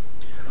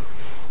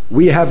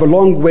 We have a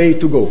long way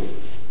to go,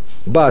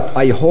 but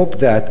I hope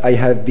that I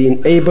have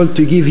been able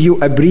to give you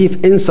a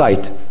brief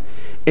insight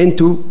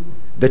into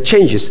the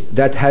changes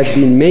that have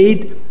been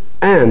made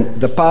and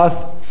the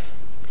path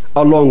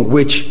along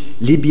which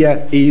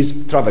Libya is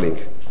traveling.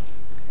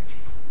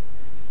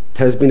 It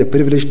has been a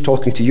privilege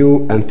talking to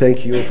you, and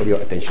thank you for your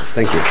attention.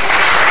 Thank you.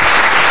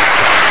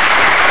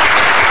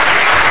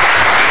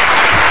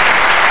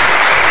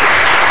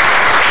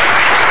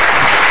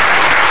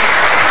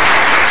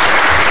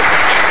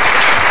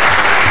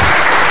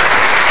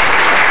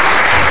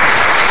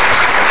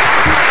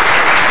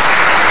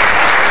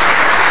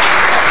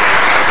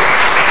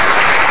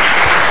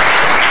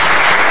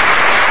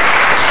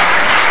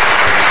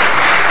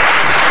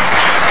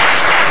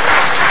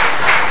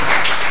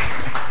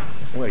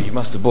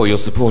 You must have brought your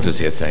supporters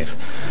here, Saif.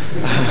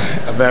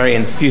 A very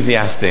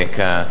enthusiastic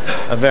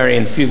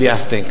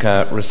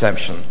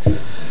reception.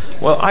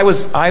 Well,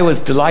 I was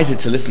delighted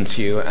to listen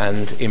to you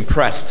and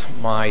impressed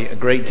by a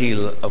great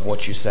deal of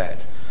what you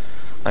said.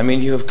 I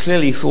mean, you have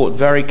clearly thought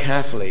very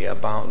carefully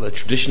about the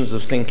traditions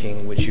of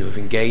thinking which you have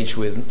engaged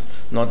with,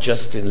 not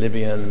just in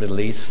Libya and the Middle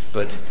East,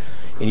 but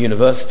in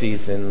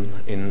universities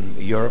in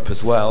Europe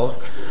as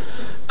well.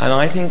 And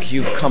I think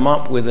you've come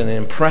up with an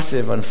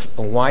impressive and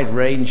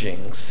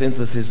wide-ranging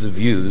synthesis of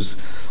views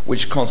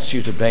which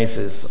constitute a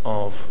basis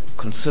of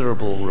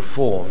considerable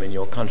reform in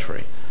your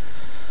country.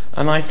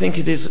 And I think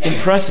it is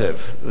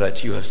impressive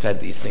that you have said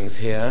these things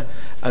here,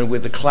 and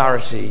with the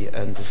clarity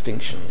and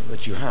distinction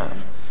that you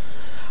have.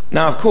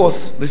 Now, of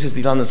course, this is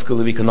the London School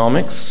of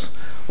Economics,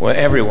 where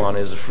everyone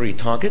is a free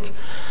target,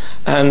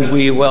 and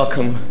we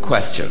welcome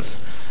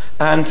questions.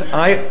 And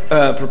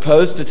I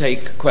propose to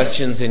take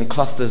questions in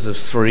clusters of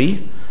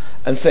 3,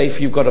 And Saif,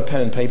 you've got a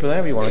pen and paper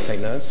there if you want to take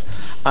notes.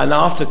 And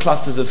after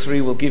clusters of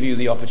 3, we'll give you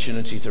the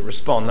opportunity to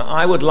respond. Now,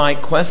 I would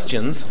like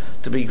questions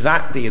to be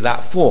exactly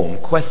that form.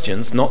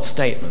 Questions, not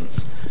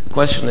statements.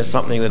 Question is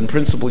something that in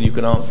principle you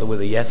can answer with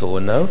a yes or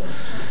a no.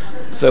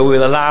 So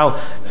we'll allow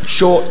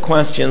short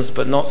questions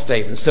but not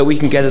statements, so we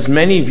can get as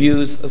many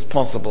views as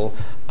possible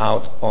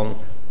out on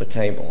the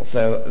table.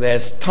 So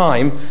there's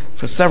time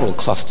for several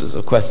clusters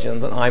of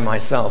questions, and I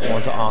myself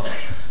want to ask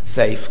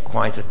Saif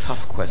quite a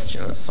tough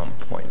question at some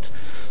point.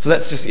 So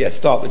let's just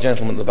start the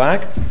gentleman at the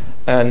back.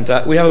 And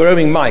we have a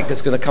roaming mic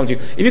that's going to come to you.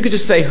 If you could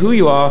just say who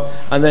you are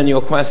and then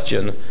your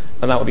question,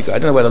 and that would be good. I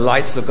don't know where the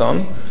lights have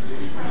gone.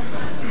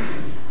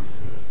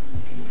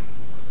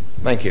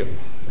 Thank you.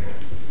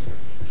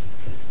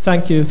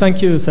 Thank you,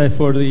 Saif,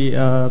 for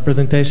the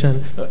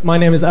presentation. My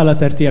name is Ala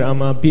Tertir.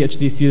 I'm a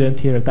Ph.D. student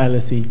here at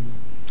LSE.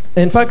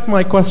 In fact,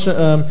 my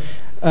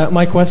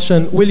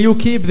question, will you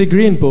keep the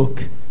Green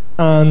Book?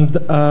 And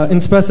in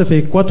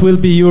specific, what will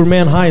be your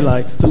main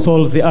highlights to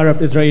solve the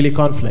Arab-Israeli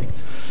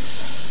conflict?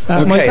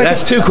 Okay,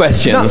 that's 2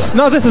 questions.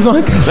 No, this is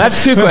one question.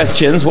 That's 2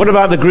 questions. What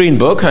about the Green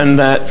Book? And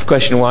that's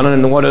question 1.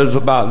 And what is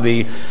about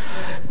the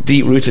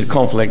deep-rooted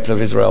conflict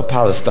of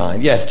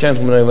Israel-Palestine? Yes,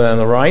 gentleman over there on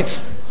the right.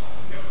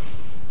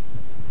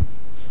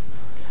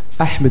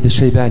 Ahmed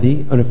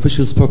al-Shaybani, an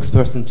official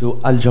spokesperson to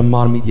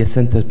Al-Jammar Media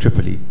Center,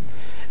 Tripoli.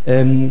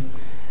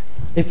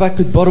 If I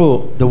could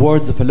borrow the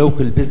words of a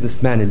local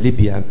businessman in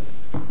Libya,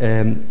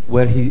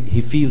 where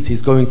he feels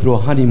he's going through a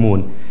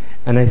honeymoon,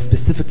 and I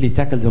specifically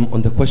tackled him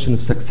on the question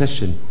of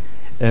succession.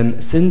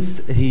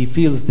 Since he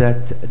feels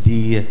that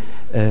the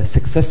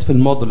successful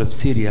model of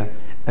Syria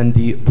and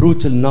the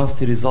brutal,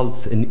 nasty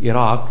results in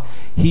Iraq,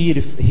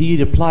 he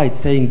replied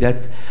saying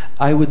that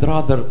I would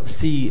rather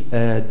see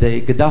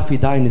the Gaddafi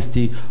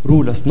dynasty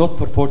rule us not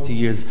for 40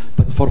 years,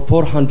 but for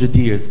 400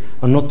 years,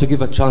 and not to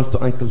give a chance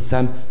to Uncle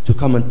Sam to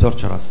come and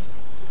torture us.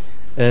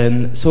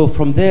 So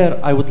from there,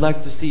 I would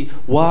like to see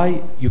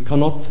why you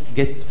cannot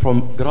get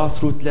from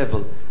grassroots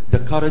level the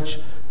courage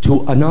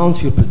to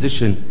announce your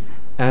position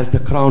as the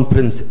crown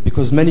prince,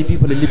 because many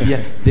people in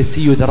Libya, they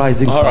see you the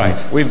rising sun. All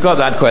right, we've got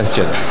that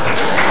question.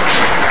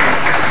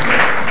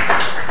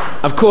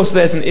 Of course,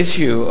 there's an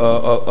issue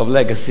of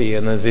legacy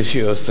and there's an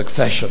issue of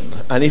succession.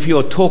 And if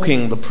you're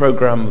talking the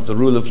program of the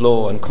rule of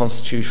law and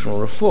constitutional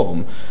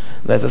reform,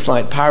 there's a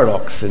slight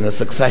paradox in the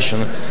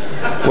succession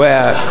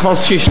where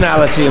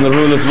constitutionality and the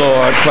rule of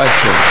law are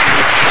questioned.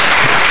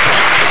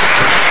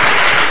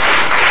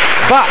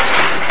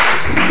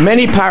 But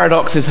many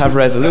paradoxes have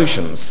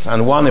resolutions,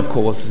 and one, of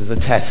course, is a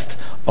test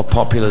of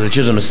popular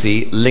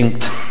legitimacy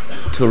linked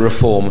to a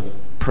reform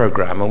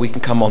program, and we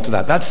can come on to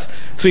that. That's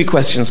 3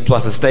 questions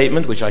plus a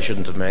statement, which I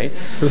shouldn't have made.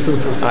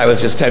 I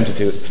was just tempted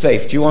to.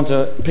 Saif, do you want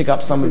to pick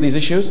up some of these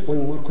issues?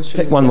 One more question.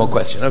 Take one more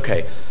question.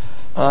 Okay.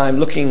 I'm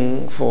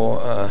looking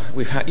for.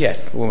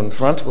 Yes, the woman in the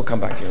front. We'll come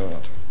back to you in a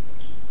moment.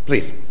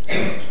 Please.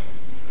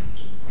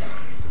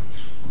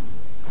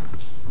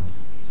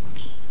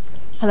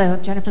 Hello,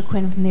 Jennifer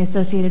Quinn from the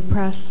Associated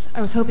Press.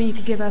 I was hoping you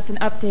could give us an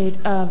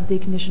update of the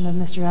condition of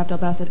Mr.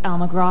 Abdelbaset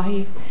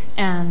al-Megrahi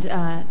and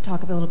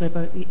talk a little bit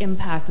about the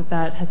impact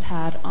that has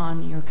had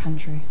on your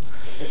country.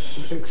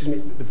 Excuse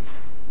me,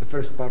 the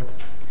first part of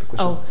the question.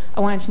 Oh, I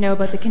wanted to know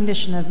about the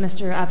condition of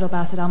Mr.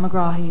 Abdelbaset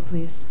al-Megrahi,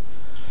 please.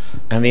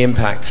 And the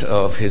impact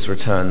of his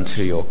return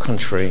to your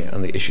country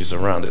and the issues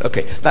around it.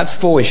 Okay, that's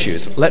 4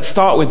 issues. Let's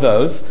start with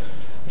those.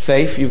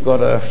 Saif, you've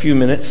got a few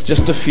minutes,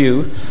 just a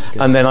few, okay.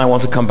 And then I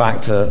want to come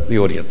back to the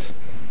audience.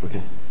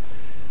 Okay.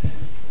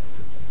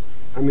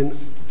 I mean,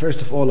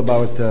 first of all,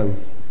 about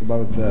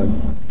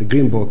the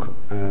Green Book,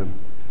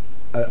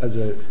 as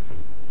I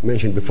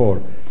mentioned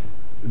before,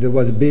 there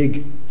was a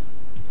big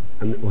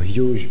and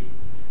huge,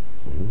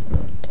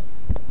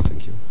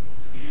 thank you,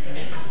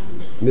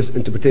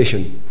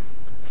 misinterpretation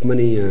of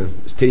many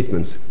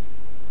statements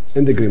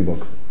in the Green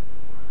Book.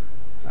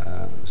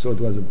 So it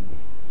was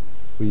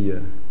we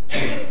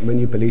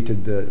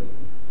manipulated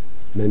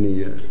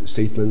many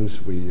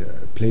statements, we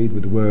played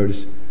with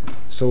words,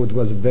 so it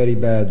was a very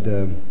bad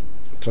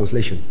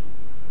translation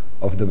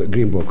of the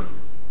Green Book.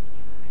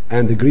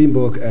 And the Green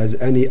Book, as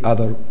any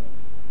other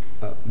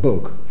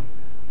book,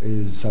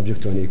 is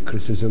subject to any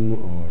criticism,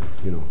 or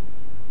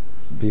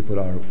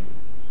people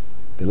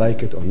they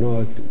like it or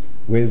not,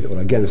 with or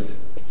against.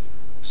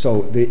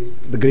 So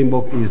the Green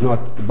Book is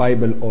not the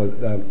Bible or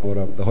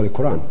the Holy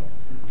Quran.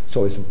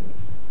 So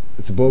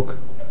it's a book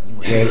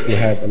where you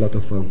have a lot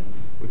of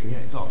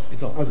it's on.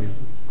 Okay.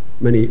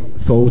 Many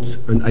thoughts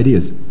and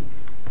ideas.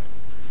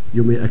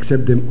 You may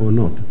accept them or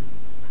not.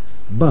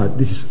 But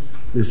this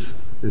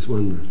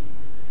one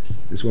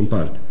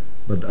part.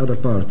 But the other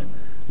part,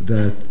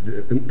 that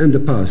in the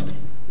past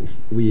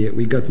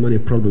we got many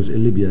problems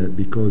in Libya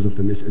because of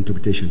the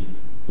misinterpretation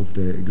of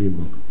the Green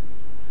Book.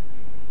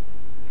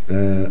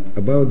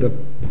 About the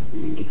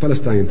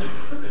Palestine,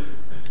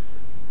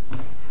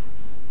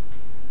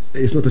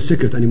 it's not a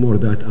secret anymore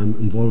that I'm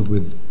involved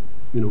with,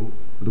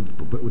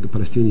 with the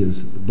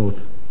Palestinians,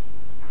 both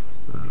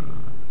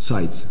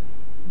sides,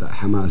 the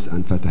Hamas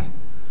and Fateh,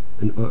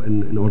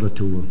 in order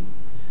to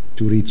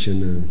to reach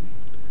an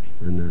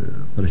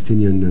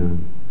Palestinian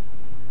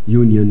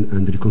union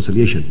and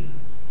reconciliation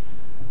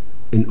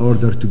in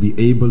order to be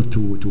able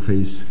to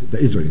face the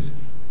Israelis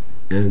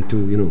and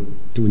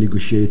to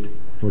negotiate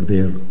for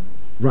their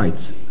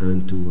rights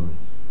and to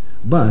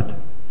but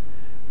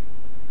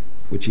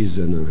which is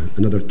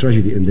another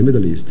tragedy in the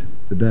Middle East,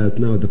 that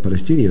now the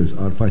Palestinians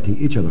are fighting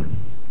each other.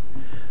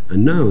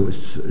 And now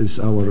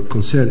our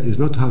concern is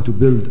not how to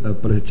build a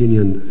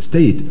Palestinian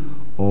state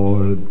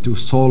or to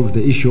solve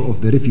the issue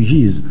of the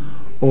refugees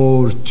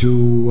or to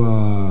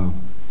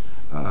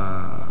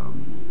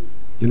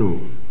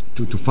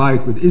to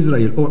fight with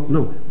Israel, or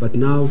no, but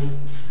now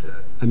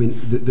I mean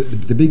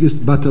the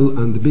biggest battle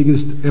and the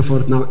biggest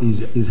effort now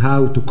is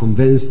how to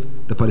convince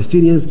the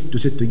Palestinians to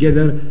sit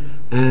together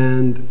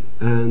and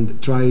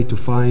try to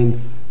find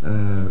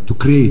to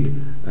create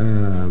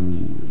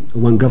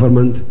one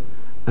government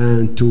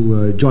and to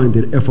join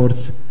their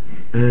efforts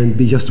and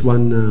be just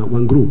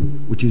one group,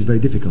 which is very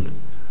difficult.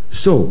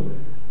 So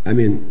I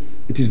mean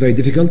it is very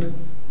difficult,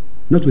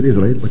 not with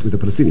Israel but with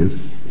the Palestinians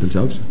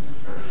themselves.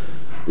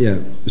 Yeah,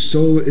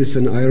 so it's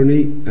an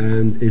irony,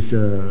 and it's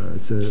a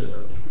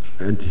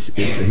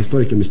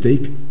historical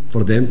mistake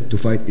for them to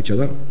fight each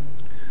other.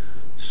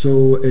 So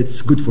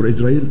it's good for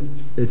Israel.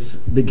 It's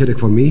a big headache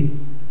for me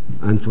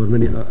and for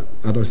many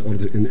others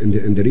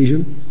in the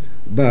region.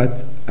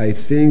 But I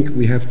think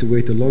we have to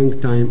wait a long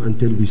time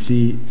until we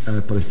see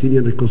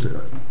Palestinian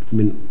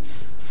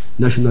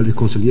national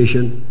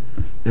reconciliation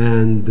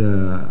and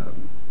a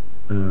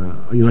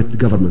united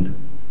government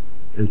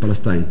in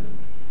Palestine,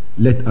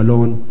 let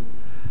alone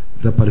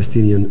the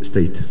Palestinian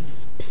state.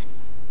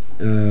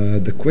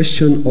 The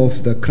question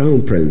of the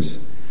Crown Prince.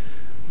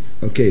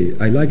 Okay,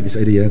 I like this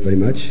idea very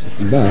much,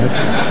 but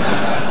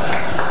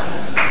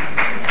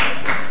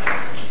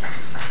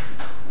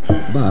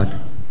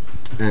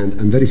and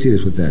I'm very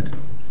serious with that.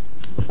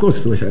 Of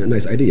course, it's a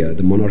nice idea.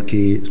 The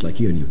monarchy, it's like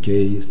here in UK,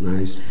 it's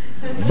nice,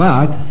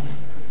 but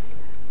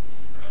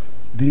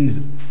there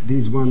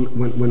is one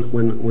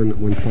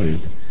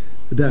point.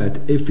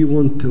 That if we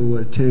want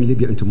to turn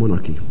Libya into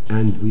monarchy,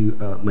 and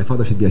my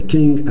father should be a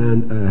king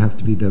and have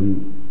to be the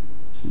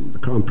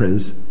crown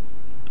prince,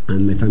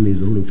 and my family is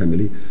the ruling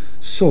family,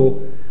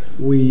 so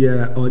we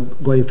are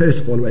going,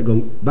 first of all, we're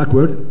going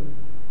backward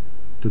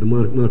to the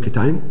monarchy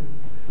time.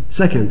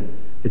 Second,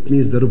 it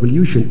means the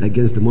revolution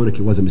against the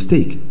monarchy was a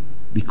mistake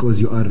because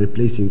you are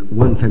replacing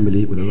one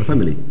family with another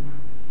family.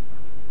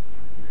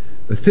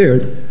 The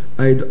third,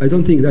 I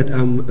don't think that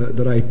I'm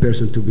the right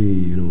person to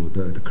be,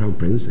 the crown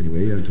prince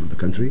anyway, and to the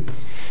country.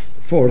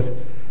 Fourth,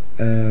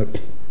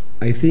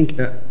 I think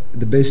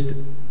the best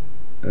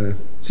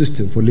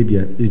system for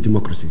Libya is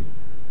democracy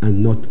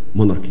and not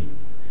monarchy,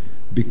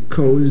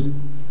 because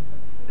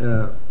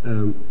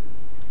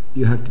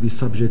you have to be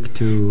subject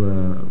to,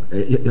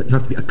 you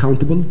have to be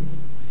accountable,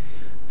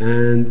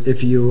 and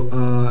if you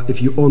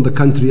own the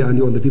country and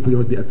you own the people, you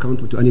don't be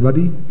accountable to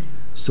anybody.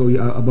 So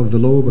you are above the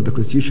law, above the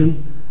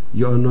constitution.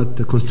 You are not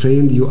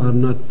constrained, you are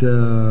not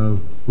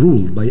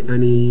ruled by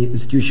any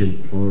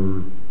institution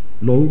or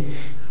law.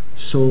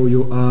 So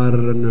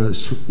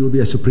you'll be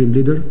a supreme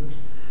leader.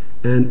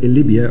 And in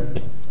Libya,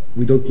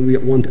 we don't really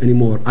want any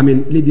more. I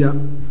mean, Libya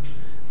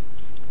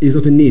is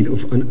not in need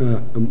of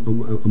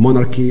a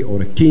monarchy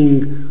or a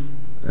king.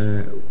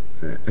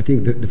 I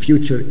think the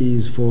future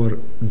is for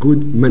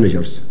good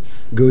managers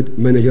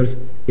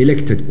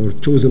elected or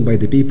chosen by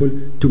the people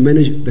to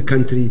manage the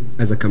country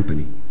as a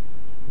company.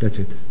 That's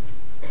it.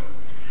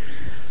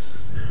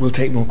 We'll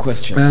take more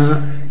questions.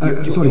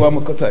 Sorry. One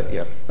more question,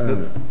 yeah.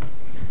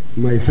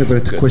 My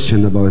favorite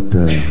question about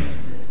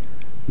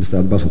Mr.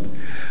 Al-Bassat.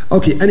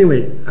 Okay,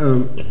 anyway,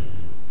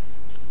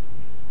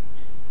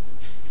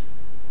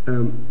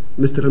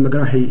 Mr.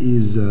 Al-Magrahi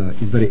is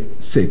very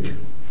sick,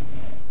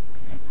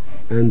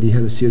 and he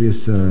has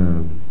serious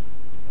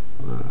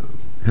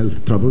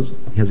health troubles.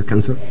 He has a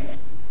cancer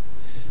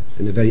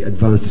in a very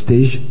advanced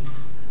stage,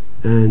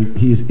 and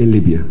he is in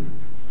Libya.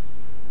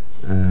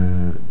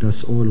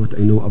 That's all what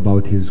I know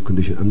about his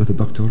condition. I'm not a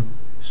doctor,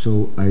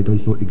 so I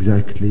don't know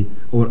exactly,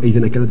 or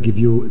even I cannot give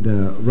you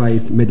the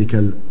right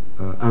medical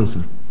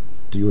answer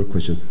to your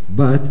question.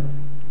 But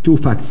two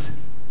facts.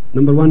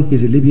 Number one,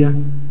 he's in Libya.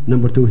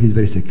 Number two, he's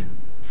very sick.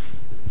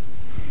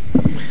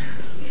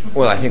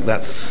 Well, I think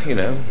that's,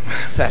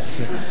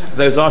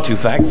 those are two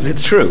facts.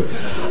 It's true.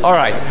 All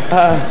right.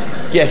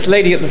 Yes,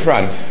 lady at the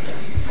front.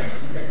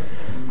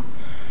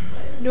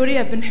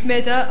 Nouria bin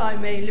Hamida,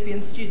 I'm a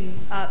Libyan student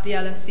at the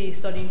LSE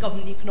studying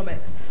government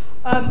economics.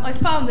 I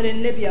found that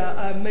in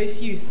Libya,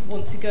 most youth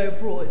want to go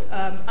abroad,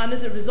 and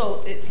as a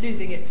result, it's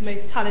losing its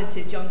most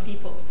talented young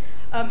people.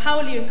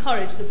 How will you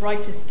encourage the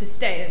brightest to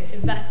stay and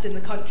invest in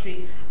the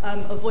country,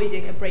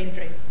 avoiding a brain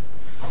drain?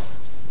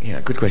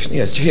 Yeah, good question.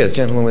 Yes, here's a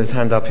gentleman with his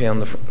hand up here on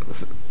the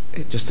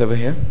just over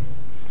here.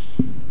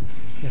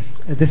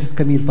 Yes, this is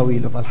Camille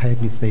Tawil of Al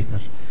Hayat newspaper.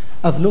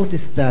 I've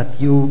noticed that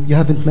you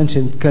haven't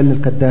mentioned Colonel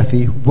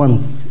Gaddafi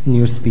once in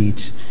your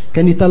speech.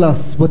 Can you tell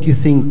us what you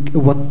think,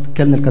 what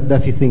Colonel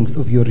Gaddafi thinks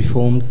of your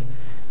reforms?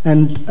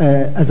 And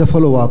as a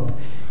follow-up,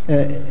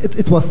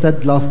 It was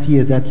said last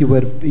year that you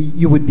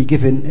would be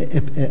given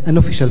an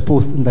official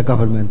post in the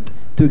government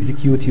to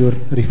execute your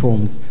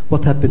reforms.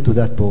 What happened to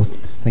that post?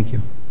 Thank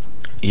you.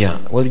 Yeah,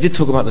 well, he did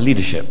talk about the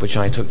leadership, which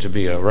I took to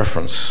be a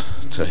reference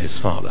to his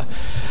father.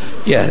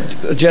 Yeah,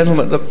 the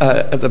gentleman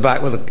at the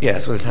back with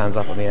his hands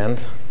up on the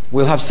end.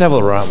 We'll have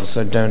several rounds,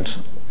 so don't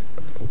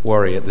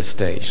worry at this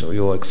stage.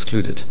 You're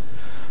excluded.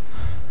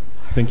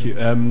 Thank you.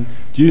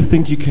 Do you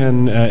think you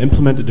can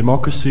implement a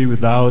democracy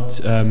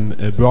without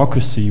a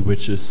bureaucracy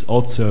which is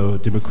also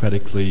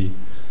democratically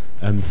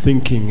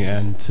thinking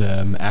and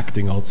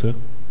acting also?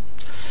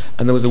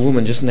 And there was a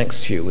woman just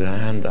next to you with her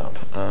hand up.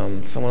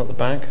 Someone at the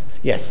back?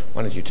 Yes,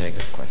 why don't you take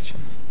a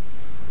question?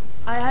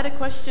 I had a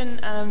question.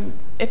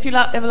 If you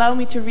allow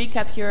me to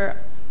recap your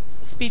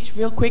speech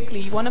real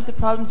quickly, one of the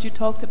problems you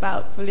talked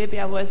about for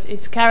Libya was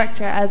its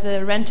character as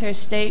a renter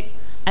state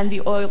and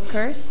the oil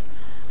curse.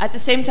 At the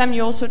same time,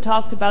 you also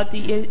talked about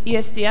the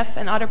ESDF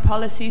and other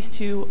policies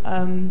to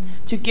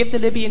give the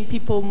Libyan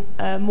people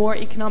more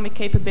economic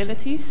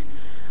capabilities.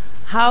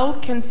 How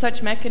can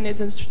such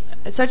mechanisms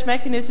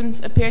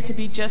appear to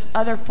be just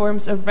other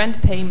forms of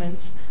rent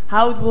payments?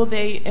 How will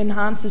they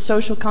enhance the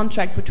social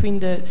contract between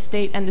the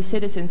state and the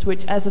citizens,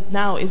 which as of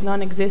now is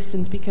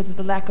non-existent because of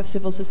the lack of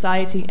civil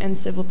society and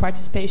civil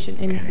participation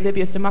in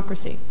Libya's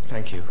democracy?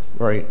 Thank you.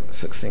 Very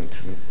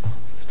succinct and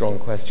strong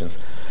questions.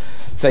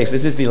 Saif,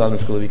 this is the London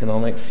School of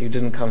Economics. You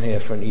didn't come here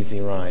for an easy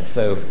ride.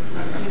 So,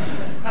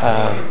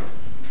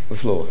 the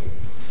floor.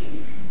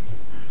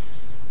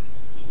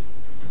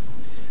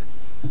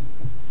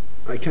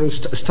 I can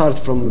start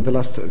from the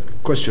last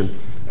question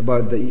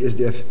about the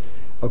ESDF.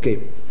 Okay,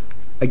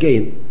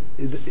 again,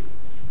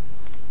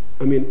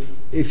 I mean,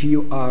 if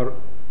you are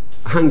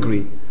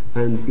hungry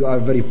and you are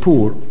very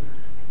poor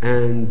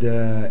and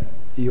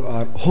you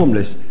are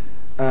homeless,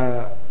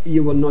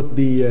 you will not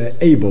be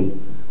able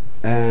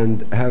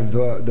and have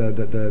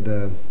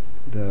the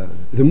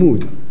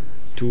mood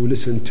to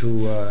listen to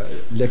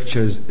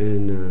lectures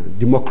in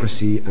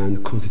democracy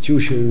and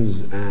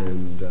constitutions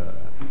and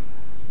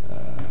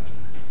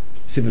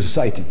civil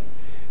society,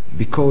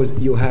 because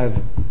you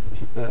have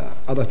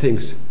other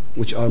things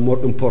which are more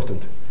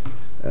important,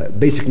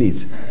 basic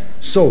needs.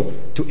 So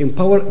to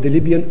empower the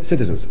Libyan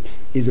citizens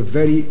is a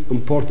very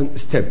important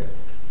step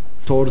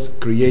towards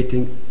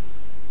creating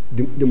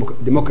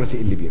democracy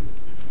in Libya.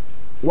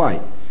 Why?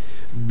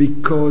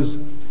 Because,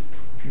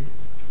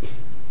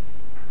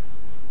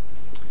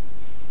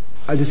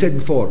 as I said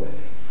before,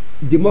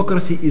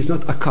 democracy is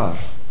not a car.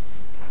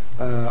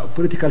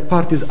 Political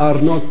parties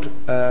are not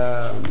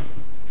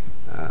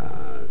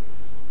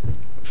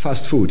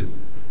fast food.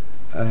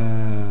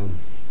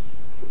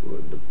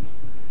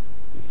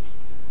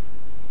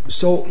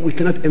 So we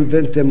cannot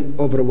invent them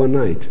over one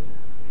night.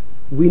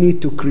 We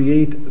need to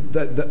create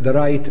the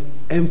right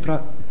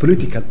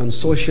political and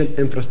social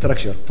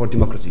infrastructure for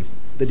democracy.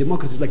 The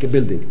democracy is like a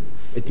building.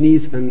 It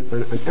needs an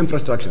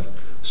infrastructure.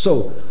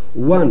 So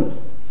one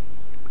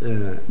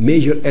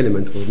major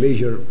element or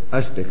major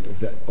aspect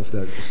of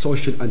the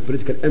social and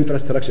political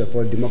infrastructure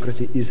for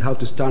democracy is how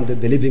to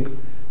standard the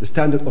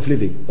standard of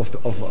living of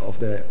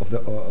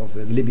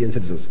the Libyan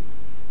citizens.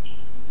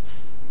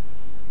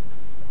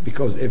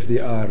 Because if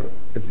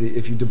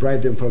you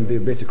deprive them from their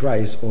basic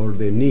rights or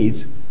their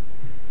needs,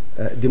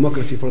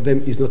 democracy for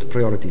them is not a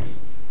priority.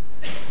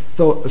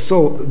 So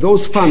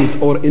those funds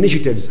or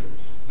initiatives,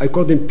 I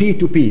call them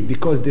P2P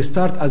because they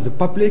start as the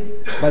public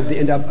but they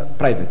end up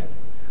private.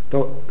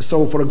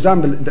 So for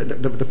example,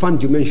 the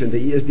fund you mentioned,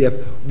 the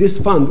ESDF, this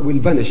fund will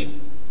vanish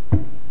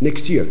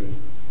next year,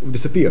 will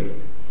disappear.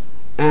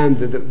 And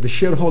the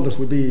shareholders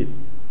will be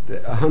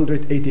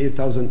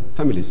 188,000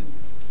 families.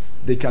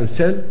 They can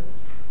sell,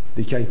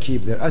 they can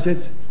keep their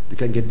assets, they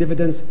can get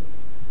dividends.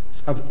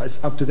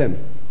 It's up to them.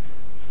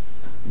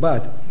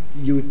 But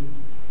you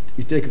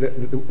take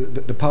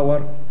the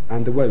power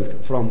and the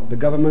wealth from the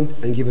government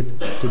and give it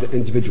to the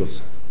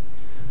individuals.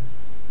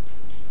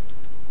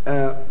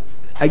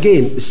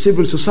 Again,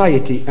 civil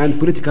society and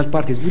political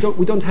parties.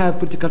 We don't have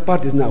political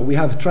parties now. We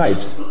have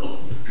tribes.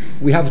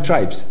 We have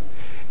tribes.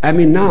 I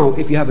mean, now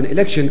if you have an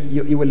election,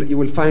 you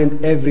will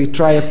find every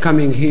tribe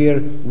coming here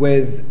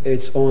with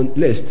its own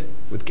list,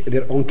 with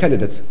their own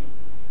candidates,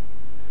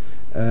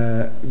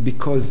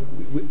 because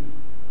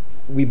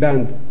we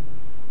banned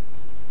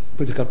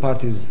political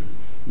parties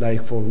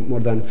like for more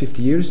than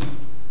 50 years.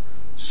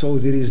 So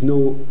there is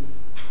no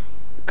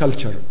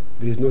culture.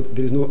 There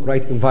is no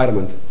right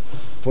environment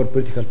for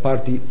political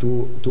party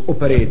to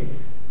operate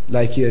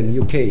like here in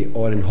UK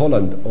or in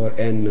Holland or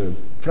in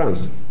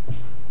France.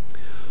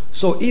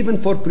 So even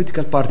for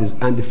political parties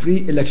and the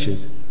free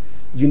elections,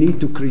 you need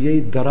to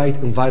create the right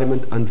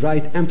environment and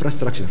right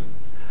infrastructure.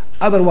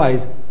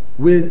 Otherwise,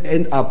 we'll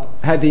end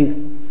up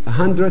having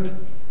 100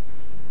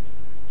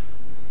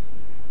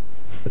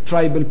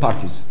 tribal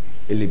parties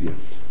in Libya.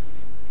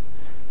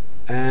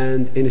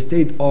 And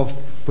instead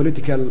of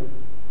political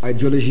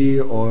ideology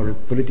or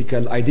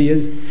political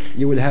ideas,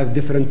 you will have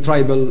different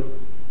tribal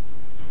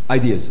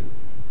ideas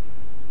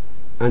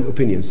and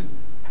opinions.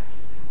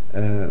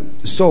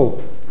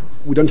 So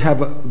we don't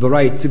have the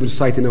right civil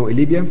society now in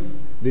Libya.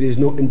 There is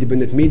no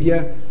independent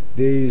media.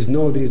 There is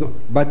no,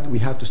 but we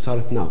have to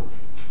start now.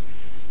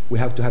 We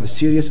have to have a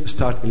serious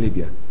start in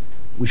Libya.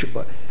 We should,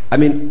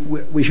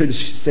 we should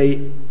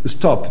say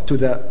stop to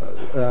the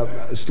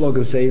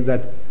slogan saying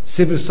that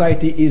civil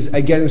society is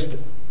against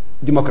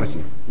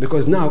democracy.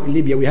 Because now in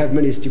Libya we have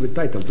many stupid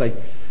titles like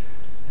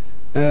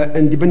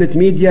independent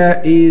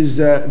media is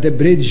the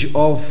bridge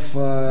of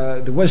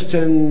the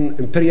Western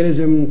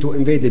imperialism to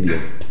invade Libya.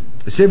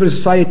 Civil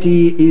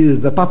society is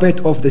the puppet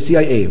of the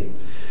CIA.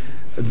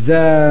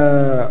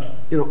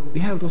 We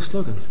have those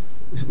slogans.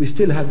 We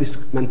still have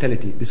this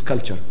mentality, this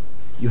culture.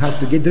 You have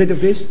to get rid of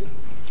this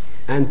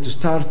and to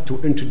start to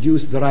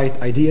introduce the right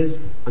ideas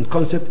and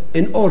concepts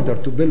in order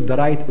to build the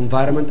right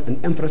environment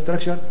and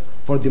infrastructure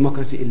for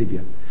democracy in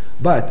Libya.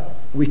 But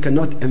we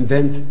cannot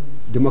invent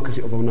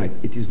democracy overnight.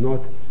 It is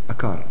not a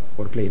car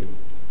or plane.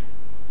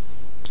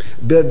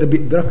 The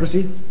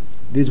bureaucracy,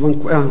 there is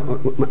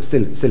one,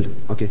 still,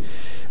 okay.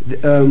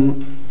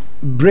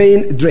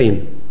 Brain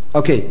drain.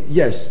 Okay,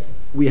 yes,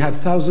 we have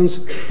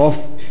thousands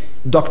of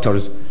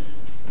doctors.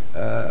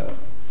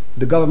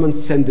 The government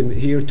sent them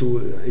here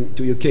to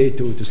UK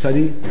to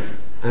study,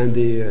 and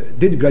they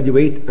did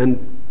graduate, and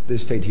they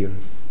stayed here.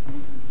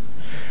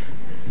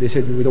 They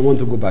said, we don't want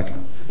to go back.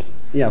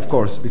 Yeah, of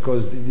course,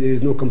 because there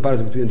is no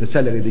comparison between the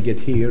salary they get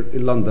here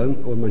in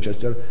London or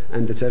Manchester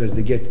and the salaries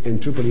they get in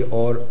Tripoli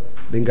or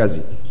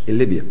Benghazi in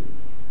Libya.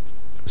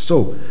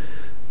 So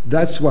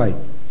that's why,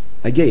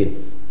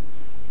 again,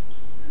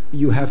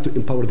 you have to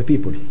empower the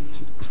people.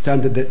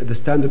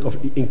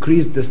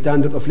 Increase the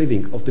standard of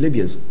living of the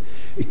Libyans.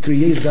 It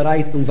creates the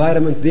right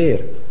environment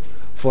there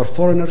for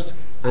foreigners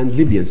and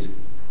Libyans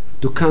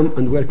to come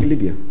and work in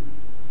Libya.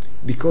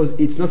 Because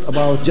it's not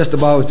just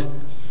about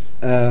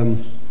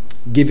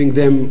giving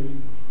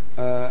them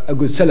a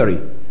good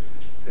salary.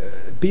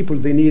 People,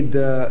 they need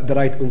the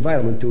right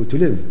environment to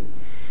live.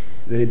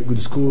 They need good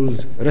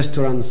schools,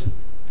 restaurants,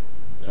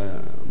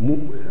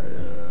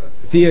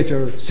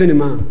 theater,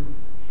 cinema,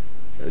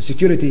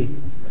 security.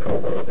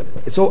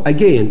 So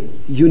again,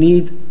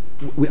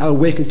 we are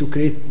working to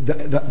create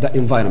the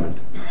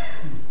environment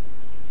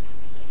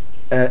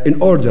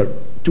in order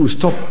to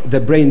stop the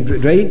brain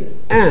drain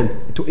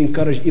and to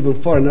encourage even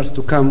foreigners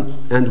to come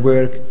and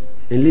work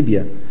in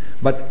Libya.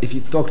 But if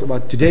you talked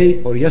about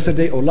today or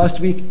yesterday or last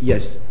week,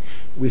 yes,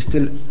 we're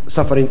still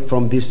suffering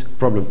from this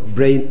problem,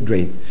 brain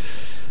drain.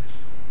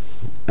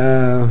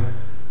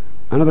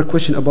 Another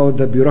question about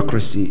the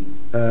bureaucracy.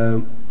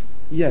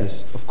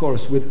 Yes, of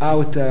course,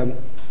 without a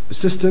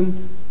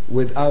system,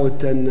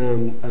 without a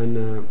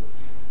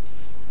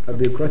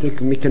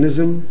bureaucratic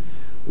mechanism,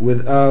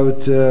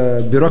 without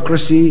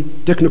bureaucracy,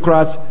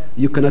 technocrats,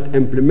 you cannot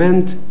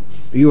implement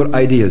your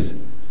ideas,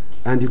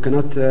 and you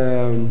cannot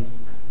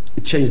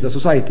change the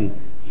society.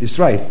 This is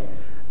right.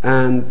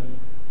 And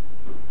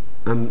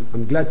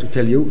I'm glad to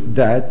tell you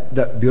that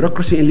the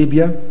bureaucracy in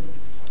Libya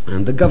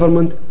and the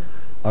government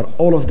are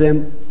all of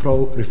them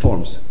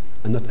pro-reforms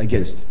and not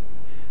against.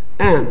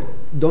 And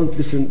don't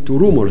listen to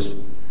rumors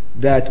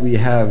that we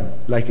have,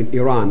 like in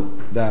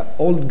Iran, the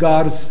old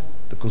guards,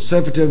 the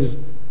conservatives,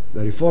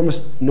 the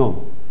reformists.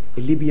 No.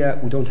 In Libya,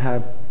 we don't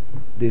have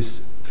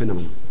this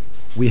phenomenon.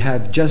 We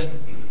have just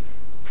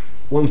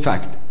one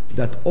fact,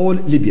 that all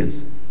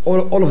Libyans,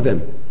 all of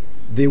them,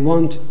 they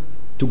want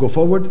to go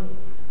forward.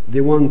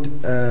 They want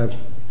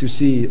to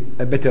see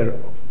a better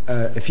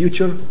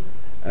future.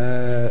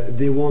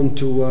 They want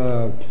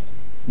to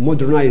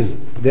modernize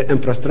their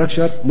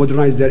infrastructure,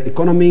 modernize their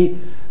economy,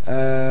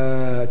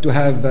 to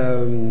have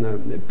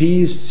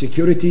peace,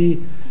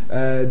 security.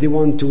 They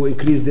want to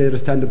increase their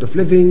standard of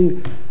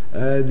living.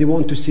 They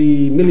want to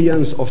see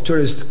millions of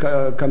tourists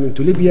coming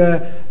to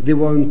Libya. They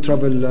want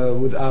travel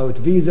without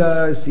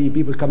visa, see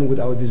people coming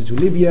without visa to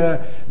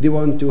Libya. They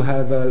want to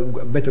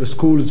have better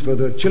schools for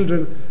their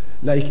children,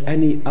 like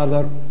any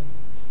other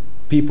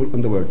people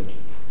in the world.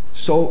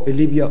 So in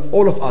Libya,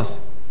 all of us,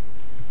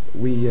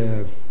 we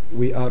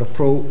are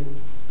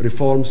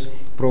pro-reforms,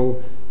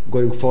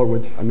 pro-going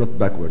forward and not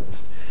backward.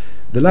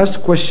 The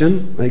last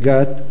question I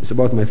got is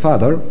about my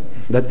father.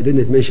 That I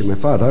didn't mention my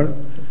father.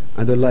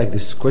 I don't like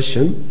this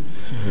question.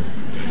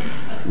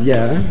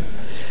 Yeah.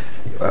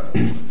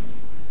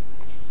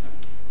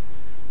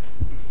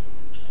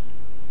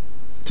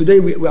 Today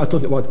we are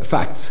talking about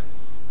facts.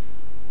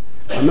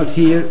 I'm not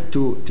here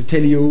to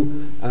tell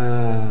you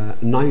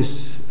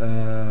nice,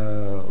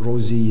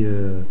 rosy,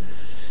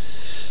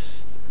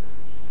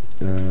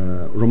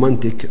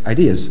 romantic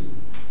ideas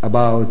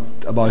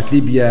about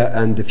Libya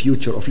and the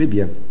future of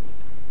Libya.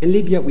 In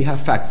Libya we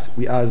have facts.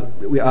 We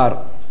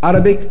are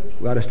Arabic,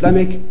 we are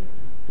Islamic,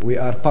 we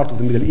are part of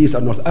the Middle East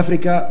or North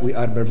Africa, we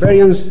are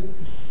barbarians.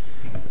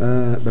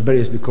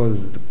 Barbarians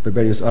because the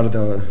barbarians are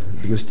the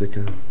domestic,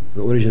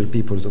 the original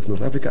peoples of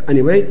North Africa.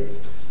 Anyway,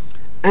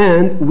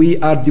 and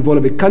we are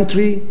developing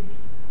country,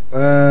 we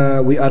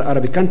are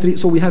Arabic country,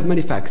 so we have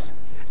many facts.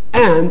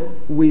 And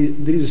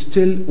there is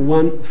still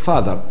one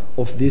father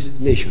of this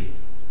nation.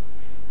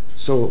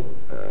 So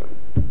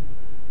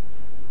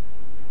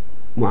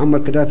Muammar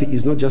Gaddafi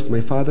is not just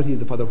my father, he is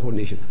the father of the whole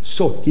nation.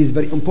 So he is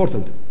very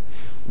important.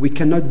 We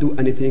cannot do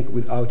anything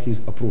without his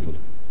approval.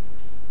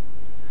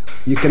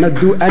 You cannot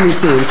do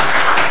anything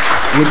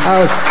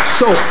without,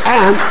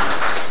 and,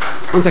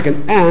 one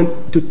second,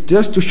 and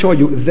just to show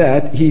you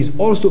that he is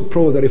also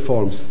pro the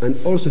reforms, and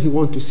also he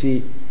wants to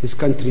see his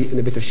country in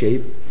a better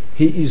shape.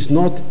 He is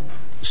not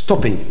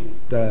stopping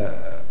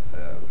the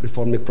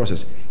reforming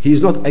process. He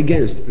is not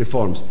against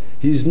reforms.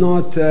 He is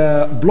not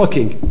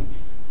blocking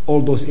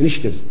all those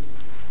initiatives.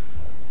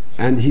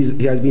 And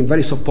he has been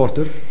very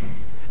supportive,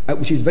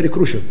 which is very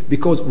crucial,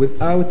 because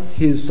without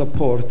his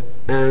support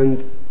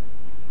and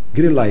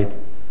green light,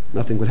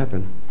 nothing will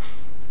happen.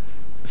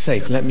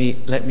 Saif, let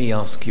me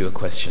ask you a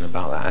question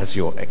about that as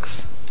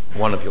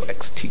one of your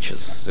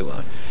ex-teachers, as it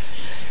were.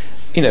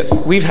 You know,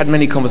 we've had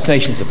many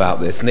conversations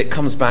about this, and it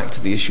comes back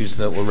to the issues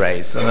that were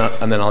raised,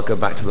 and then I'll go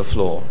back to the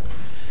floor.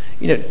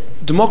 You know,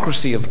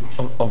 democracy of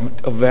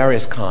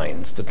various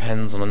kinds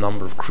depends on a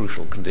number of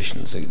crucial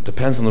conditions. It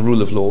depends on the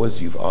rule of law,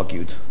 as you've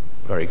argued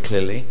very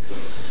clearly.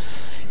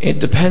 It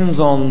depends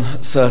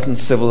on certain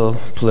civil,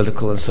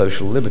 political, and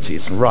social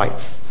liberties and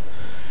rights.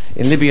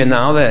 In Libya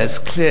now, there's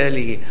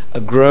clearly a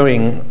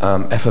growing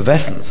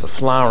effervescence, a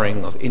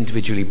flowering of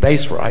individually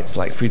based rights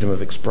like freedom of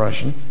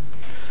expression,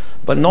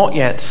 but not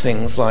yet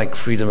things like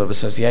freedom of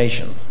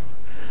association,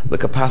 the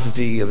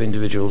capacity of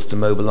individuals to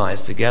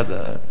mobilize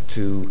together,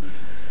 to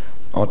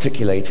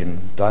articulate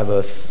in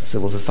diverse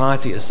civil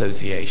society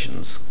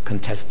associations,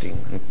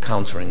 contesting and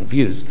countering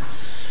views.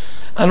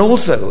 And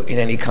also, in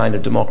any kind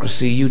of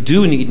democracy, you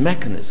do need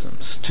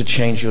mechanisms to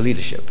change your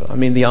leadership. I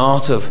mean, the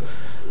art of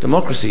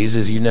democracies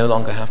is you no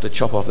longer have to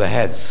chop off the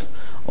heads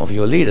of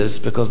your leaders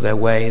because there are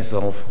ways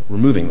of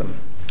removing them.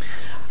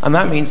 And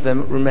that means there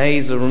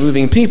remains of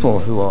removing people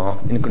who are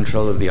in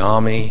control of the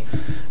army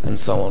and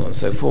so on and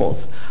so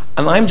forth.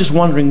 And I'm just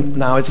wondering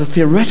now, it's a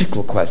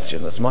theoretical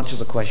question as much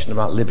as a question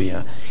about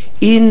Libya.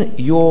 In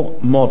your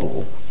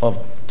model of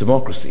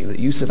democracy that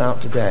you set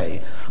out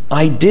today,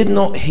 I did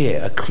not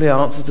hear a clear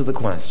answer to the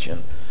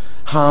question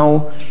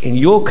how, in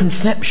your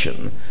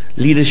conception,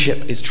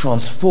 leadership is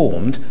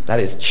transformed, that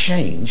is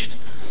changed,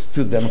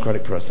 through the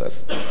democratic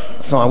process.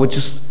 So I would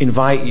just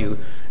invite you,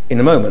 in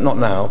a moment, not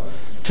now,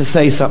 to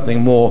say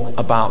something more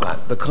about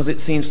that, because it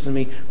seems to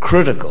me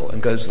critical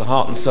and goes to the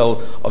heart and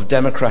soul of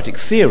democratic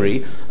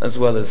theory as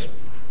well as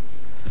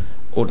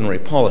ordinary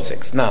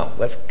politics. Now,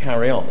 let's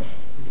carry on.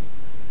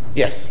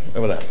 Yes,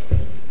 over there.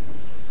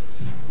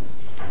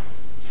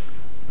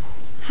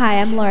 Hi,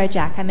 I'm Laura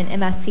Jack. I'm an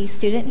MSc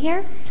student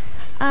here.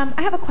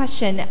 I have a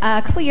question.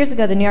 A couple years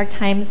ago, the New York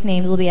Times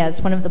named Libya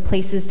as one of the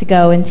places to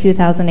go in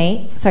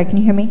 2008. Sorry, can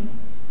you hear me?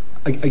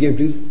 Again,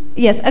 please.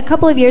 Yes, a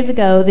couple of years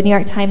ago, the New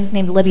York Times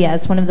named Libya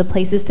as one of the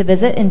places to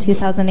visit in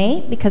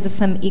 2008 because of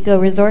some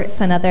eco-resorts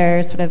and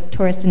other sort of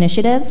tourist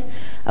initiatives.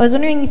 I was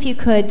wondering if you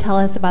could tell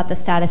us about the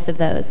status of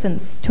those,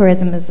 since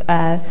tourism is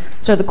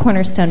sort of the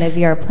cornerstone of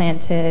your plan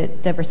to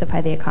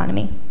diversify the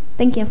economy.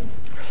 Thank you.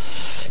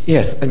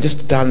 Yes, and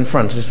just down in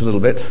front, just a little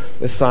bit.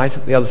 This side,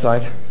 the other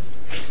side.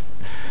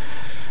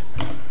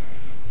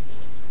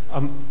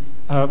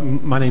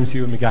 My name's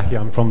Ewan McGahey.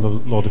 I'm from the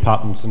law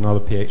department and another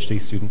Ph.D.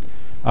 student.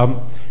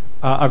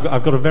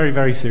 I've got a very,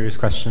 very serious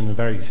question,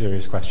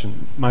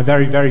 My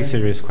very, very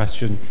serious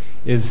question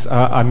is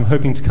I'm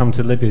hoping to come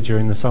to Libya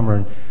during the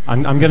summer,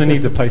 and I'm going to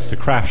need a place to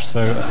crash,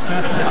 so...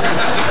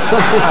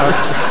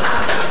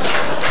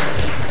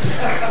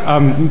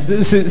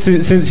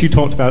 since you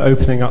talked about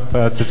opening up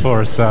to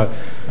tourists,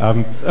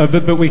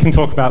 but we can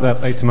talk about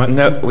that later.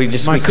 No, we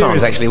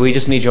can't, actually. We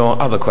just need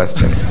your other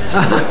question.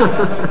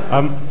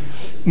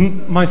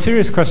 My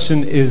serious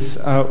question is,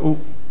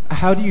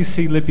 how do you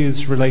see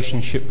Libya's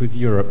relationship with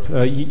Europe?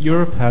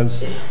 Europe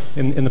has,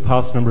 in the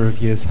past number of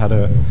years, had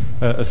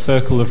a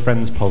circle of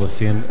friends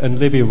policy, and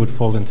Libya would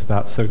fall into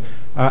that. So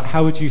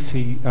how would you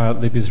see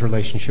Libya's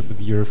relationship with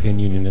the European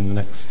Union in the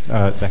next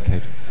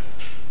decade?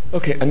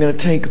 Okay, I'm going to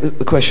take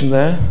the question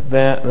there,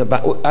 at the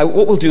back.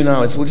 What we'll do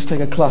now is we'll just take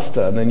a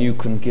cluster, and then you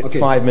can get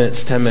 5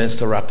 minutes, 10 minutes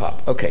to wrap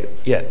up. Okay,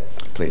 yeah,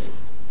 please.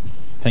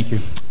 Thank you.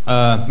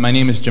 My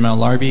name is Jamal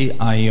Larbi.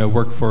 I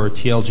work for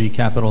TLG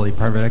Capital, a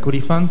private equity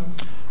fund.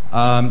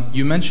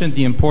 You mentioned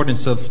the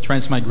importance of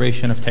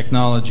transmigration of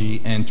technology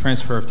and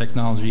transfer of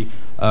technology,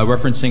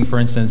 referencing, for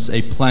instance,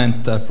 a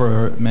plant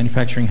for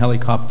manufacturing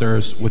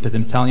helicopters with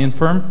an Italian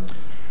firm.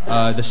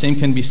 The same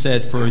can be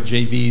said for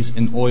JVs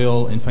in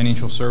oil and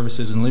financial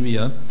services in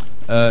Libya.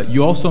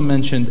 You also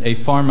mentioned a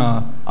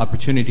pharma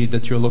opportunity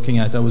that you're looking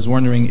at. I was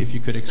wondering if you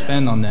could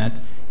expand on that.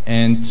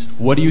 And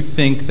what do you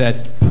think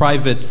that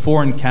private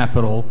foreign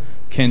capital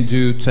can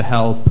do to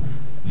help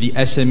the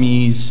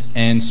SMEs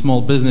and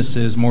small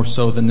businesses more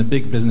so than the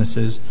big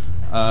businesses,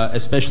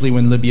 especially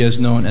when Libya is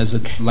known as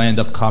a land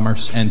of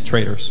commerce and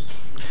traders?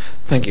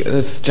 Thank you.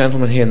 This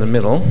gentleman here in the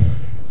middle.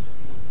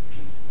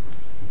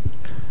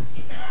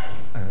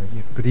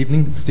 Good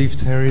evening. Steve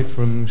Terry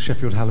from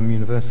Sheffield Hallam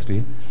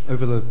University.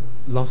 Over the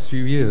last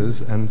few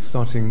years, and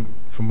starting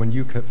from when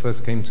you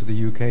first came to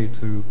the UK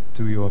to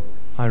do your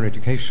higher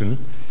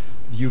education,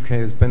 the UK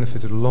has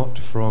benefited a lot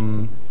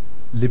from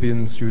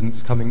Libyan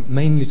students coming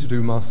mainly to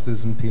do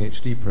masters and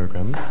PhD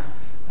programs,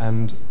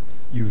 and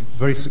you've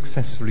very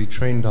successfully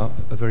trained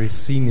up a very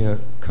senior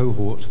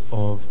cohort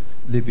of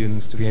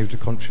Libyans to be able to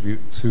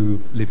contribute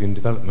to Libyan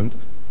development.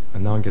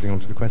 And now I'm getting on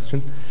to the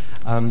question.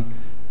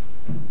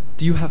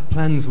 Do you have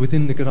plans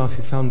within the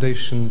Gaddafi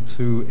Foundation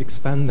to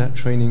expand that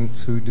training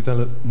to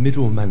develop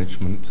middle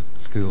management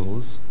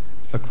skills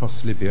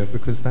across Libya?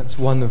 Because that's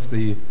one of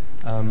the,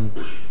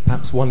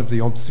 perhaps one of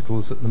the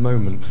obstacles at the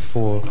moment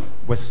for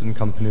Western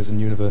companies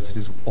and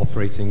universities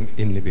operating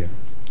in Libya.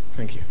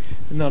 Thank you.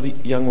 Another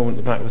young woman at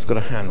the back has got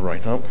a hand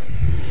right up.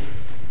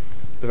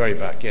 The very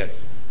back,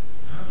 yes.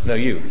 No,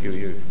 you.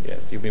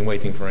 Yes, you've been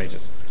waiting for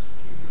ages.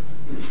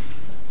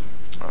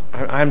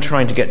 I'm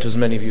trying to get to as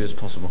many of you as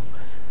possible.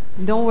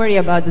 Don't worry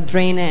about the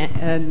brain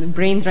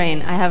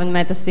drain. I haven't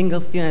met a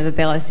single student at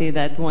LSE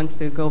that wants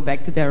to go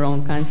back to their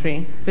own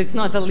country. So it's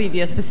not a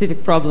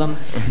Libya-specific problem.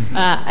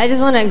 I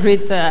just want to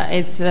greet,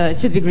 it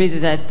should be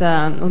greeted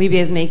that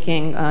Libya is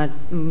making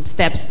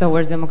steps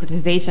towards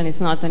democratization.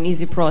 It's not an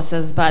easy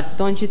process, but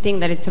don't you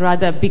think that it's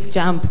rather a big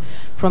jump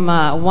from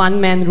a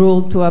one-man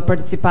rule to a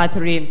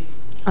participatory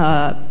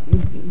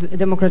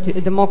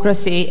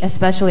democracy,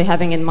 especially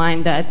having in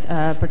mind that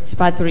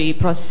participatory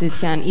processes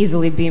can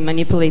easily be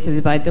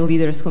manipulated by the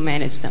leaders who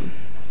manage them?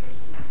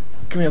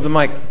 Can we have the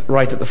mic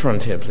right at the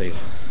front here,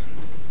 please?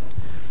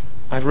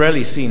 I've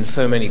rarely seen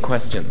so many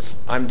questions.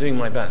 I'm doing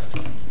my best.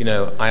 You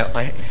know,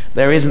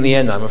 there is in the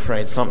end, I'm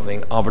afraid,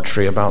 something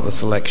arbitrary about the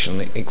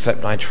selection,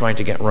 except I try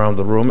to get around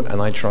the room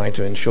and I try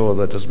to ensure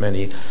that as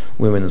many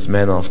women as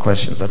men ask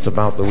questions. That's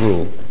about the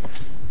rule.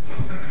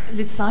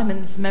 Liz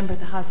Simons, member of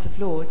the House of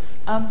Lords.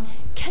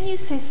 Can you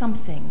say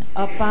something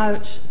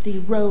about the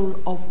role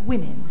of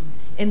women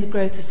in the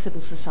growth of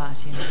civil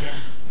society in Libya?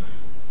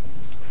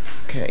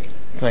 Okay,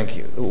 thank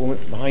you. The woman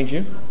behind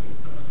you.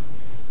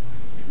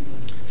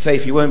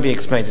 Saif, you won't be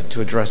expected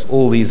to address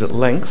all these at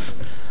length.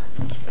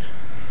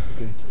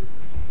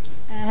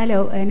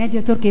 Hello,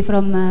 Nadia Turki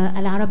from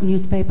Al Arab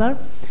newspaper.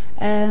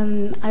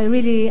 I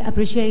really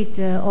appreciate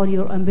all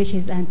your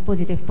ambitious and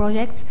positive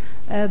projects,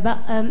 but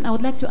I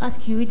would like to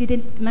ask you, we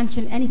didn't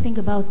mention anything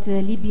about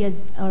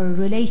Libya's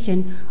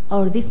relation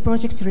or this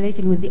project's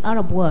relation with the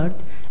Arab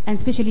world, and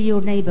especially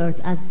your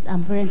neighbors, as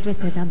I'm very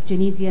interested. I'm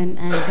Tunisian,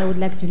 and I would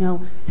like to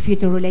know the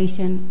future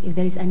relation, if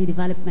there is any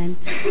development.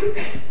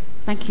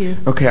 Thank you.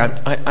 Okay,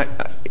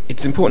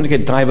 it's important to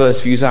get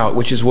diverse views out,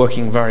 which is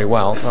working very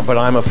well, but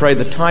I'm afraid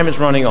the time is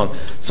running on,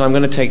 so I'm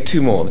going to take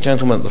two more. The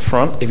gentleman at the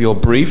front, if you're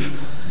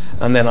brief,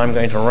 and then I'm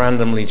going to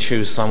randomly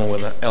choose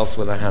someone else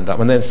with a hand up.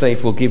 And then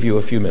Saif will give you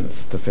a few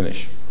minutes to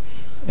finish.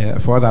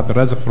 Fuad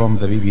Abdelrazak from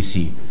the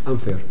BBC.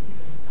 Unfair.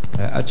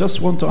 I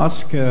just want to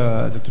ask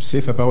Dr.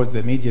 Saif about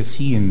the media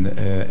scene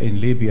in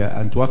Libya,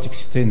 and to what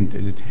extent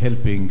is it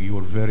helping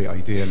your very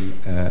ideal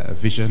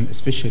vision,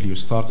 especially you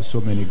started so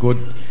many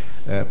good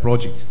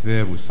projects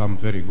there with some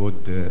very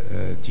good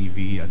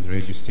TV and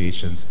radio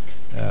stations.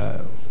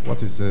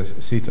 What is the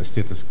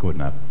status quo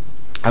now?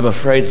 I'm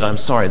afraid that I'm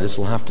sorry, this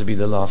will have to be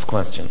the last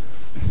question.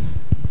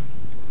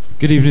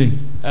 Good evening.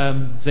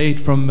 Zaid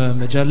from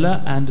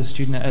Majalla and a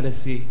student at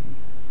LSE.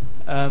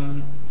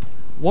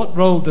 What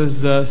role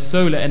does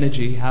solar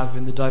energy have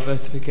in the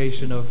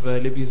diversification of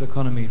Libya's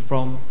economy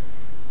from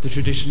the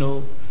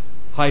traditional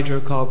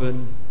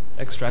hydrocarbon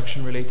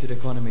extraction-related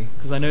economy?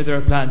 Because I know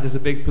there's a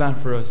big plan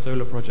for a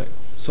solar project.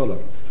 Solar,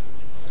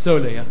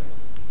 yeah.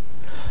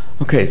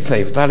 Okay,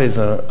 Saif, that is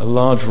a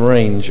large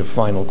range of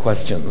final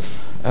questions.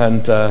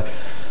 And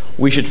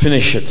we should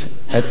finish it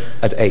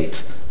at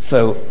 8.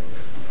 So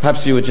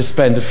perhaps you would just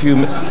spend a few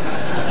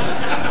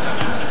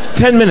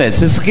 10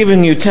 minutes. It's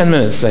giving you 10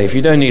 minutes, Saif.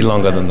 You don't need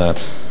longer than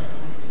that.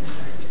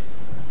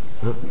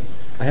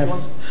 I have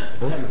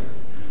 10 minutes.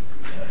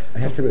 I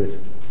have 10 minutes.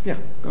 Yeah,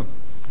 go.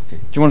 Okay.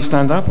 Do you want to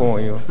stand up or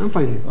are you? I'm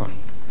fine. Oh.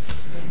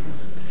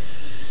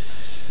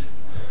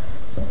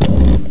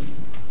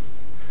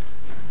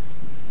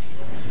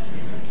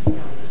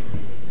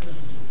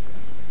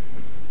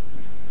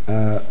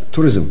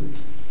 Tourism.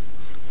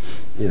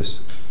 Yes.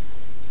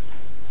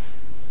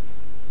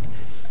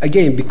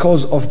 Again,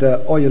 because of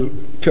the oil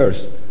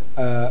curse,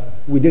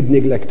 we did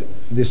neglect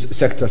this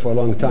sector for a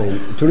long time.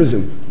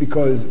 Tourism,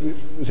 because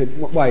we said,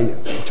 why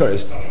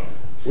tourists?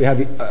 We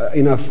have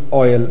enough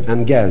oil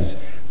and gas.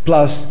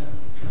 Plus,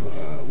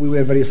 we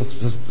were very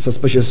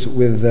suspicious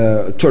with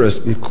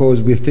tourists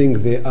because we think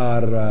they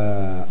are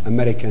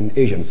American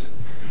agents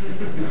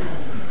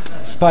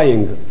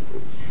spying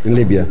in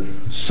Libya.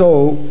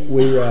 So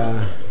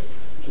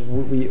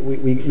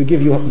we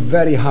give you a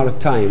very hard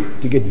time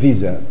to get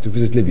visa to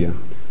visit Libya,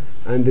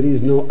 and there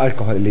is no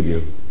alcohol in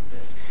Libya.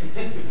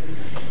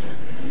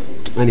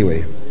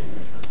 Anyway,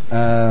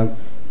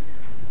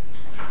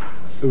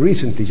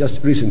 recently,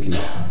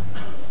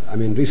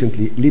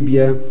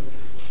 Libya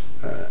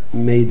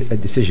made a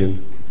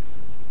decision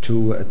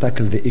to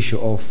tackle the issue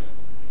of,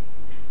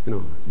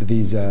 the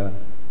visa,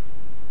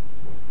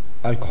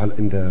 alcohol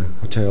in the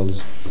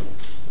hotels,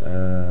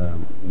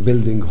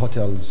 building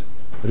hotels,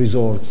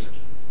 resorts,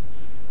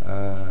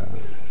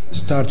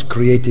 start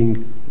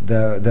creating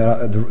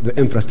the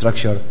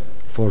infrastructure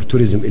for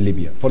tourism in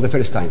Libya for the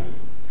first time.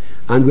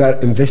 And we are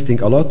investing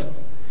a lot,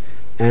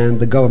 and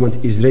the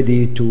government is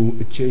ready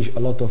to change a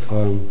lot of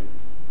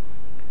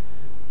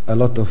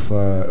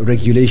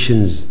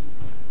regulations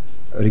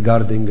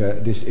regarding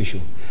this issue.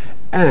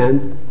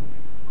 And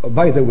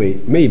by the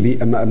way, maybe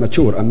I'm not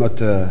sure. I'm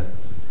not a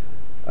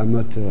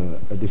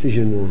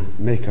decision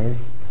maker,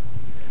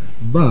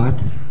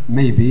 but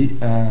maybe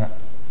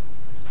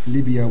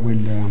Libya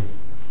will,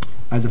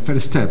 as a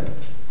first step,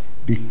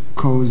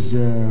 because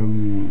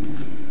the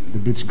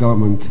British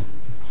government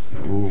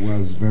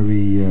was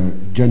very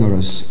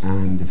generous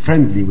and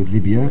friendly with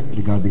Libya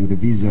regarding the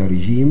visa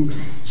regime.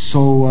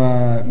 So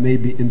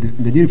maybe in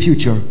the near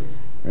future,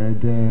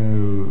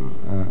 the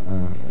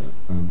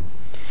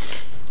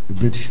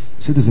British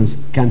citizens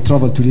can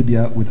travel to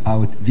Libya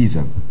without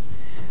visa.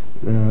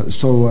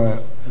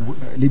 So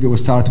Libya will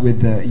start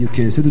with the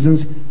UK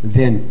citizens,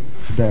 then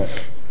the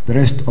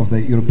rest of the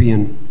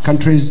European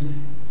countries,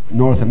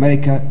 North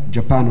America,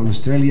 Japan and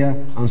Australia,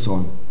 and so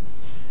on.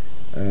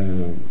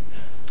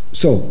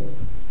 So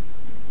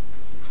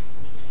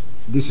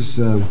this is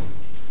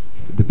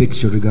the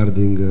picture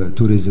regarding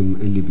tourism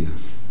in Libya.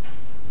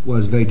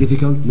 Was very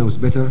difficult, now it's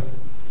better,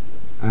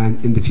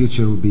 and in the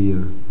future will be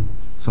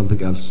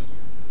something else.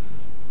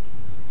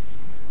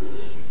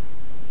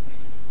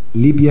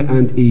 Libya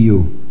and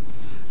EU.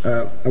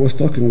 I was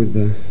talking with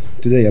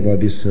today about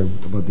this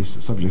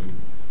subject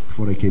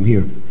before I came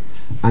here,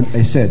 and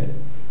I said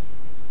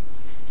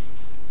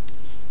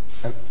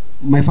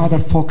my father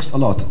focused a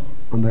lot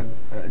on the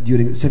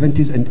during the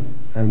 70s and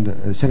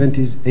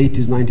 70s,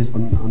 80s, 90s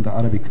on the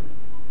Arabic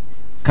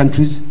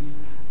countries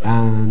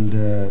and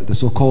the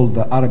so-called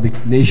the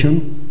Arabic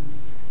nation.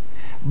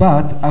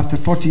 But after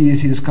 40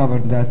 years, he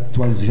discovered that it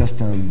was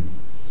just a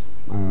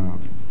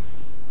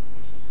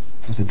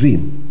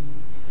dream.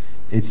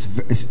 It's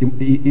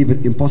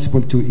even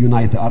impossible to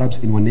unite the Arabs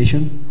in one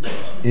nation.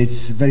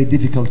 It's very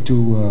difficult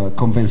to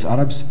convince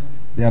Arabs.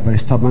 They are very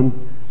stubborn,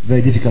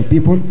 very difficult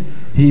people.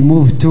 He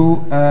moved to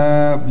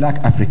Black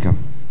Africa,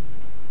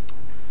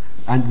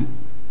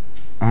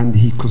 and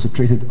he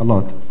concentrated a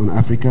lot on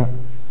Africa.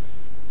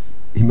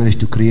 He managed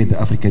to create the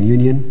African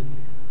Union.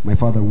 My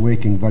father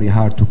working very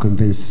hard to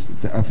convince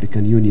the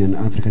African Union,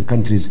 African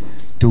countries,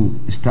 to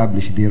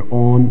establish their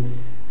own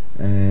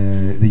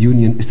the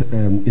union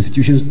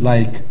institutions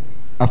like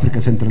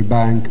African Central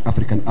Bank,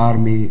 African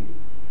Army,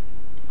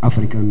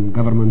 African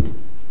government,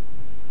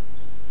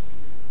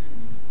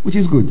 which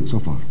is good so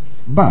far.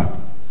 But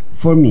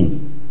for me,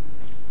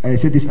 I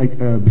said this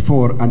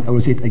before and I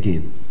will say it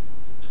again.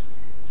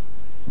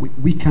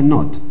 We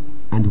cannot,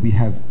 and we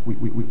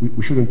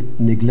shouldn't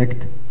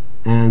neglect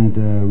and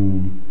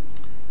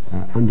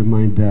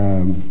undermine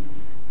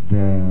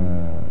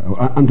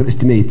or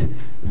underestimate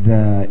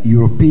the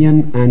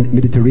European and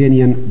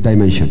Mediterranean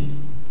dimension,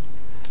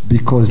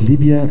 because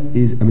Libya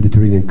is a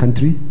Mediterranean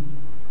country,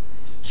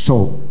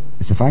 so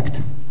it's a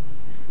fact,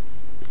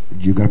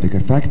 geographical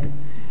fact,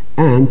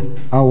 and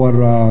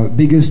our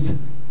biggest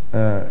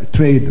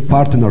trade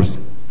partners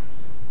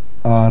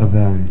are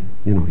the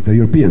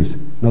Europeans,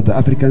 not the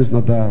Africans,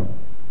 not the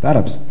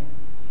Arabs,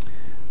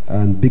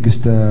 and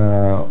biggest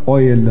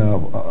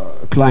oil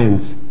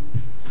clients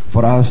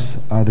for us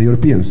are the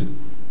Europeans.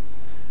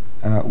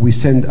 We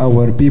send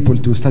our people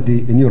to study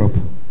in Europe.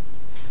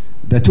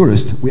 The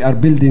tourists, we are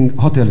building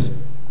hotels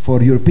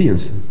for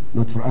Europeans,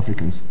 not for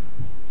Africans.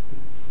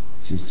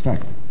 It's just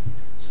fact.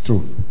 It's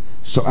true.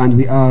 So, and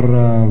we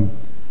are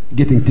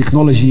getting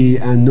technology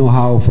and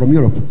know-how from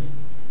Europe.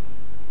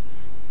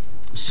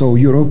 So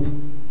Europe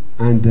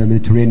and the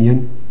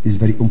Mediterranean is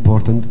very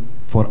important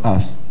for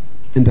us.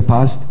 In the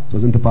past, it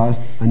was in the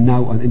past, and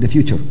now and in the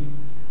future.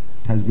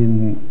 It has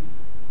been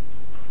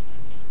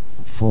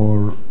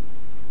for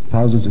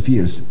thousands of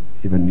years,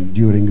 even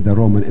during the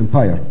Roman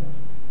Empire.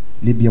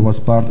 Libya was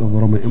part of the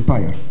Roman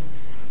Empire.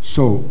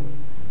 So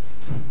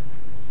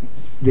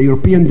the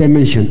European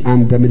dimension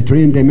and the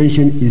Mediterranean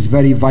dimension is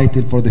very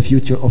vital for the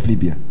future of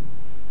Libya.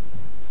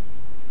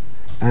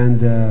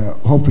 And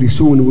hopefully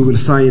soon we will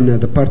sign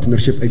the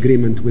partnership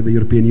agreement with the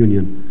European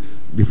Union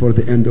before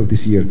the end of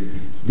this year.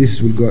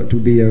 This will go to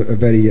be a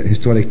very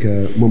historic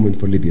moment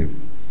for Libya.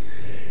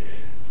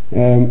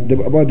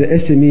 About the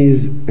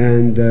SMEs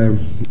and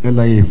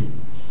LIA,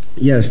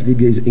 yes,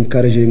 Libya is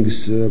encouraging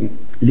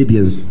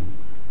Libyans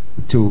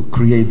to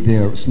create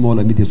their small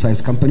and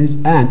medium-sized companies,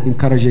 and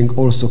encouraging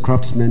also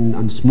craftsmen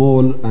and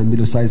small and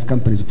middle-sized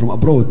companies from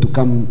abroad to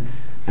come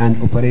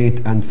and operate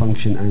and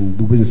function and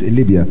do business in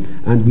Libya.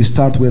 And we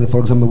start with, for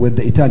example, with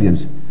the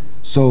Italians,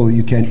 so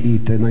you can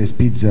eat a nice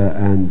pizza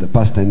and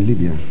pasta in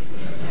Libya.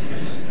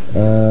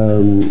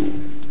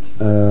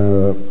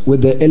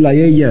 With the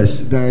LIA,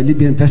 yes, the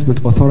Libyan Investment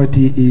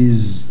Authority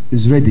is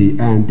ready,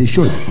 and they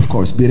should, of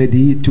course, be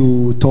ready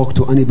to talk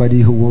to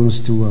anybody who wants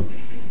to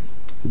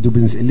do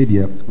business in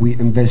Libya. We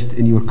invest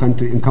in your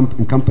country, in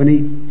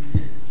company.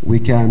 We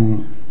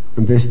can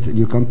invest in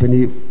your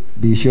company,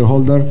 be a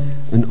shareholder,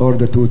 in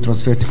order to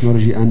transfer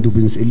technology and do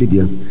business in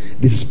Libya.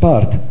 This is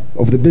part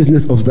of the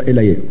business of the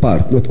LIA,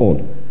 part, not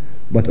all.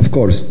 But of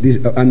course, this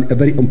is a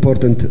very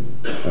important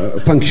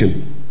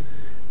function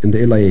in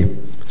the LIA.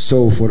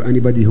 So for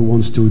anybody who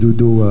wants to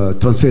do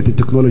transfer the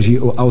technology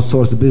or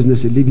outsource the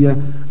business in Libya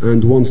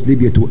and wants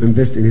Libya to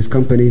invest in his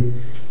company,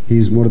 he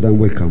is more than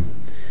welcome.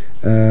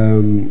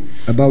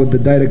 About the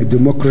direct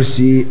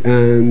democracy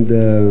and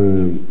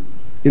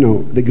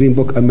the Green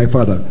Book and my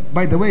father.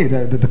 By the way,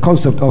 the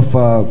concept of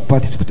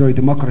participatory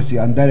democracy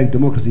and direct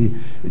democracy,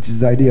 it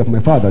is the idea of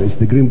my father. It's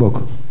the Green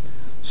Book.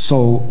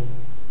 So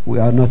we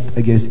are not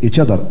against each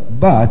other,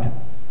 but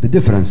the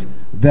difference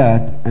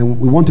that, and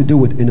we want to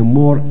do it in a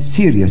more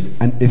serious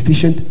and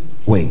efficient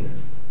way.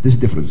 This is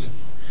the difference.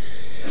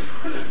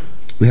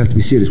 We have to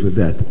be serious with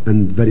that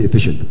and very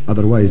efficient.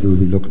 Otherwise, it will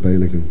be looked by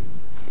like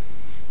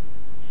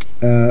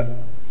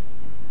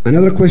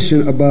another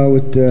question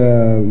about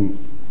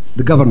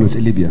the governance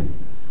in Libya.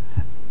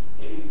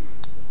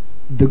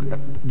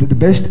 The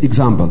best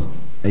example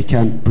I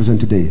can present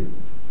today.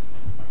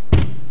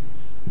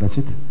 That's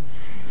it.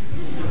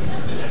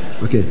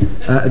 Okay,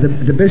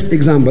 the best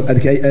example I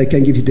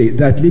can give today,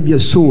 that Libya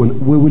soon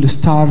we will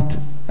start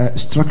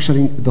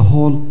structuring the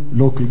whole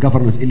local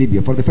governance in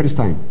Libya for the first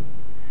time,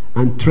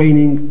 and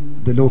training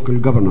the local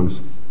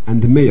governors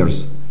and the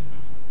mayors,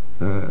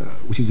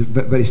 which is a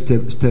very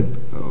step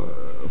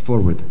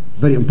forward,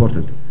 very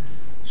important.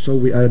 So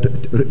we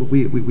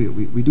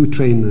do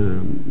train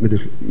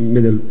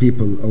middle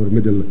people or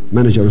middle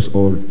managers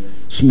or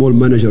small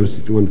managers,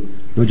 if you want,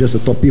 not just the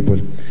top people.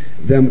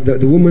 The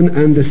women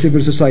and the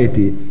civil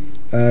society.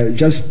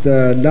 Just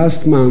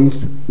last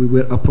month, we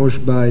were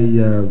approached by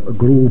a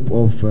group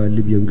of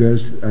Libyan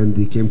girls, and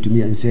they came to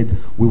me and said,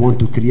 we want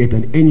to create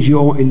an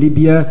NGO in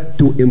Libya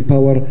to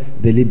empower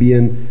the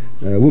Libyan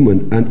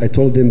women. And I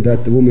told them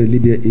that the woman in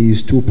Libya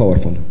is too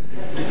powerful.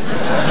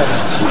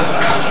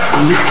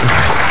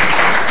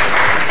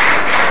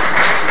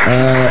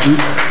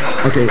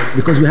 Okay,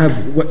 because we have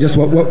just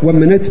 1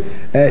 minute.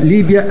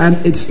 Libya and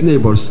its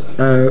neighbors.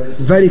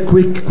 Very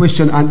quick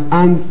question and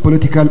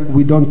unpolitical.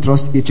 We don't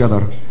trust each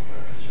other.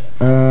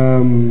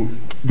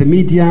 The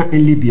media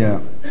in Libya,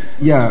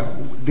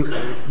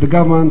 the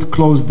government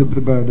closed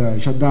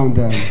shut down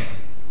the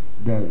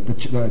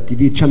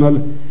TV channel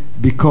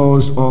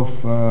because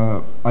of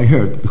I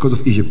heard because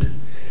of Egypt.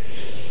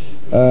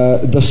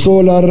 The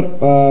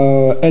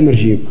solar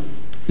energy.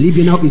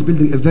 Libya now is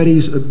building a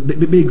very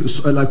big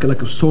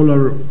like a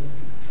solar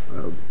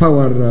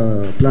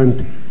power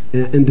plant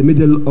in the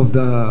middle of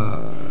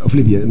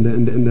Libya in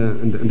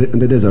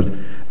the desert,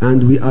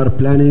 and we are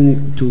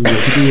planning to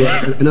do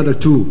another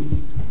 2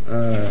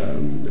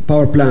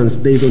 power plants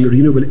based on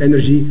renewable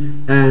energy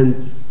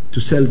and to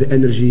sell the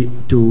energy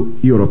to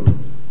Europe.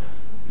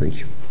 Thank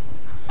you.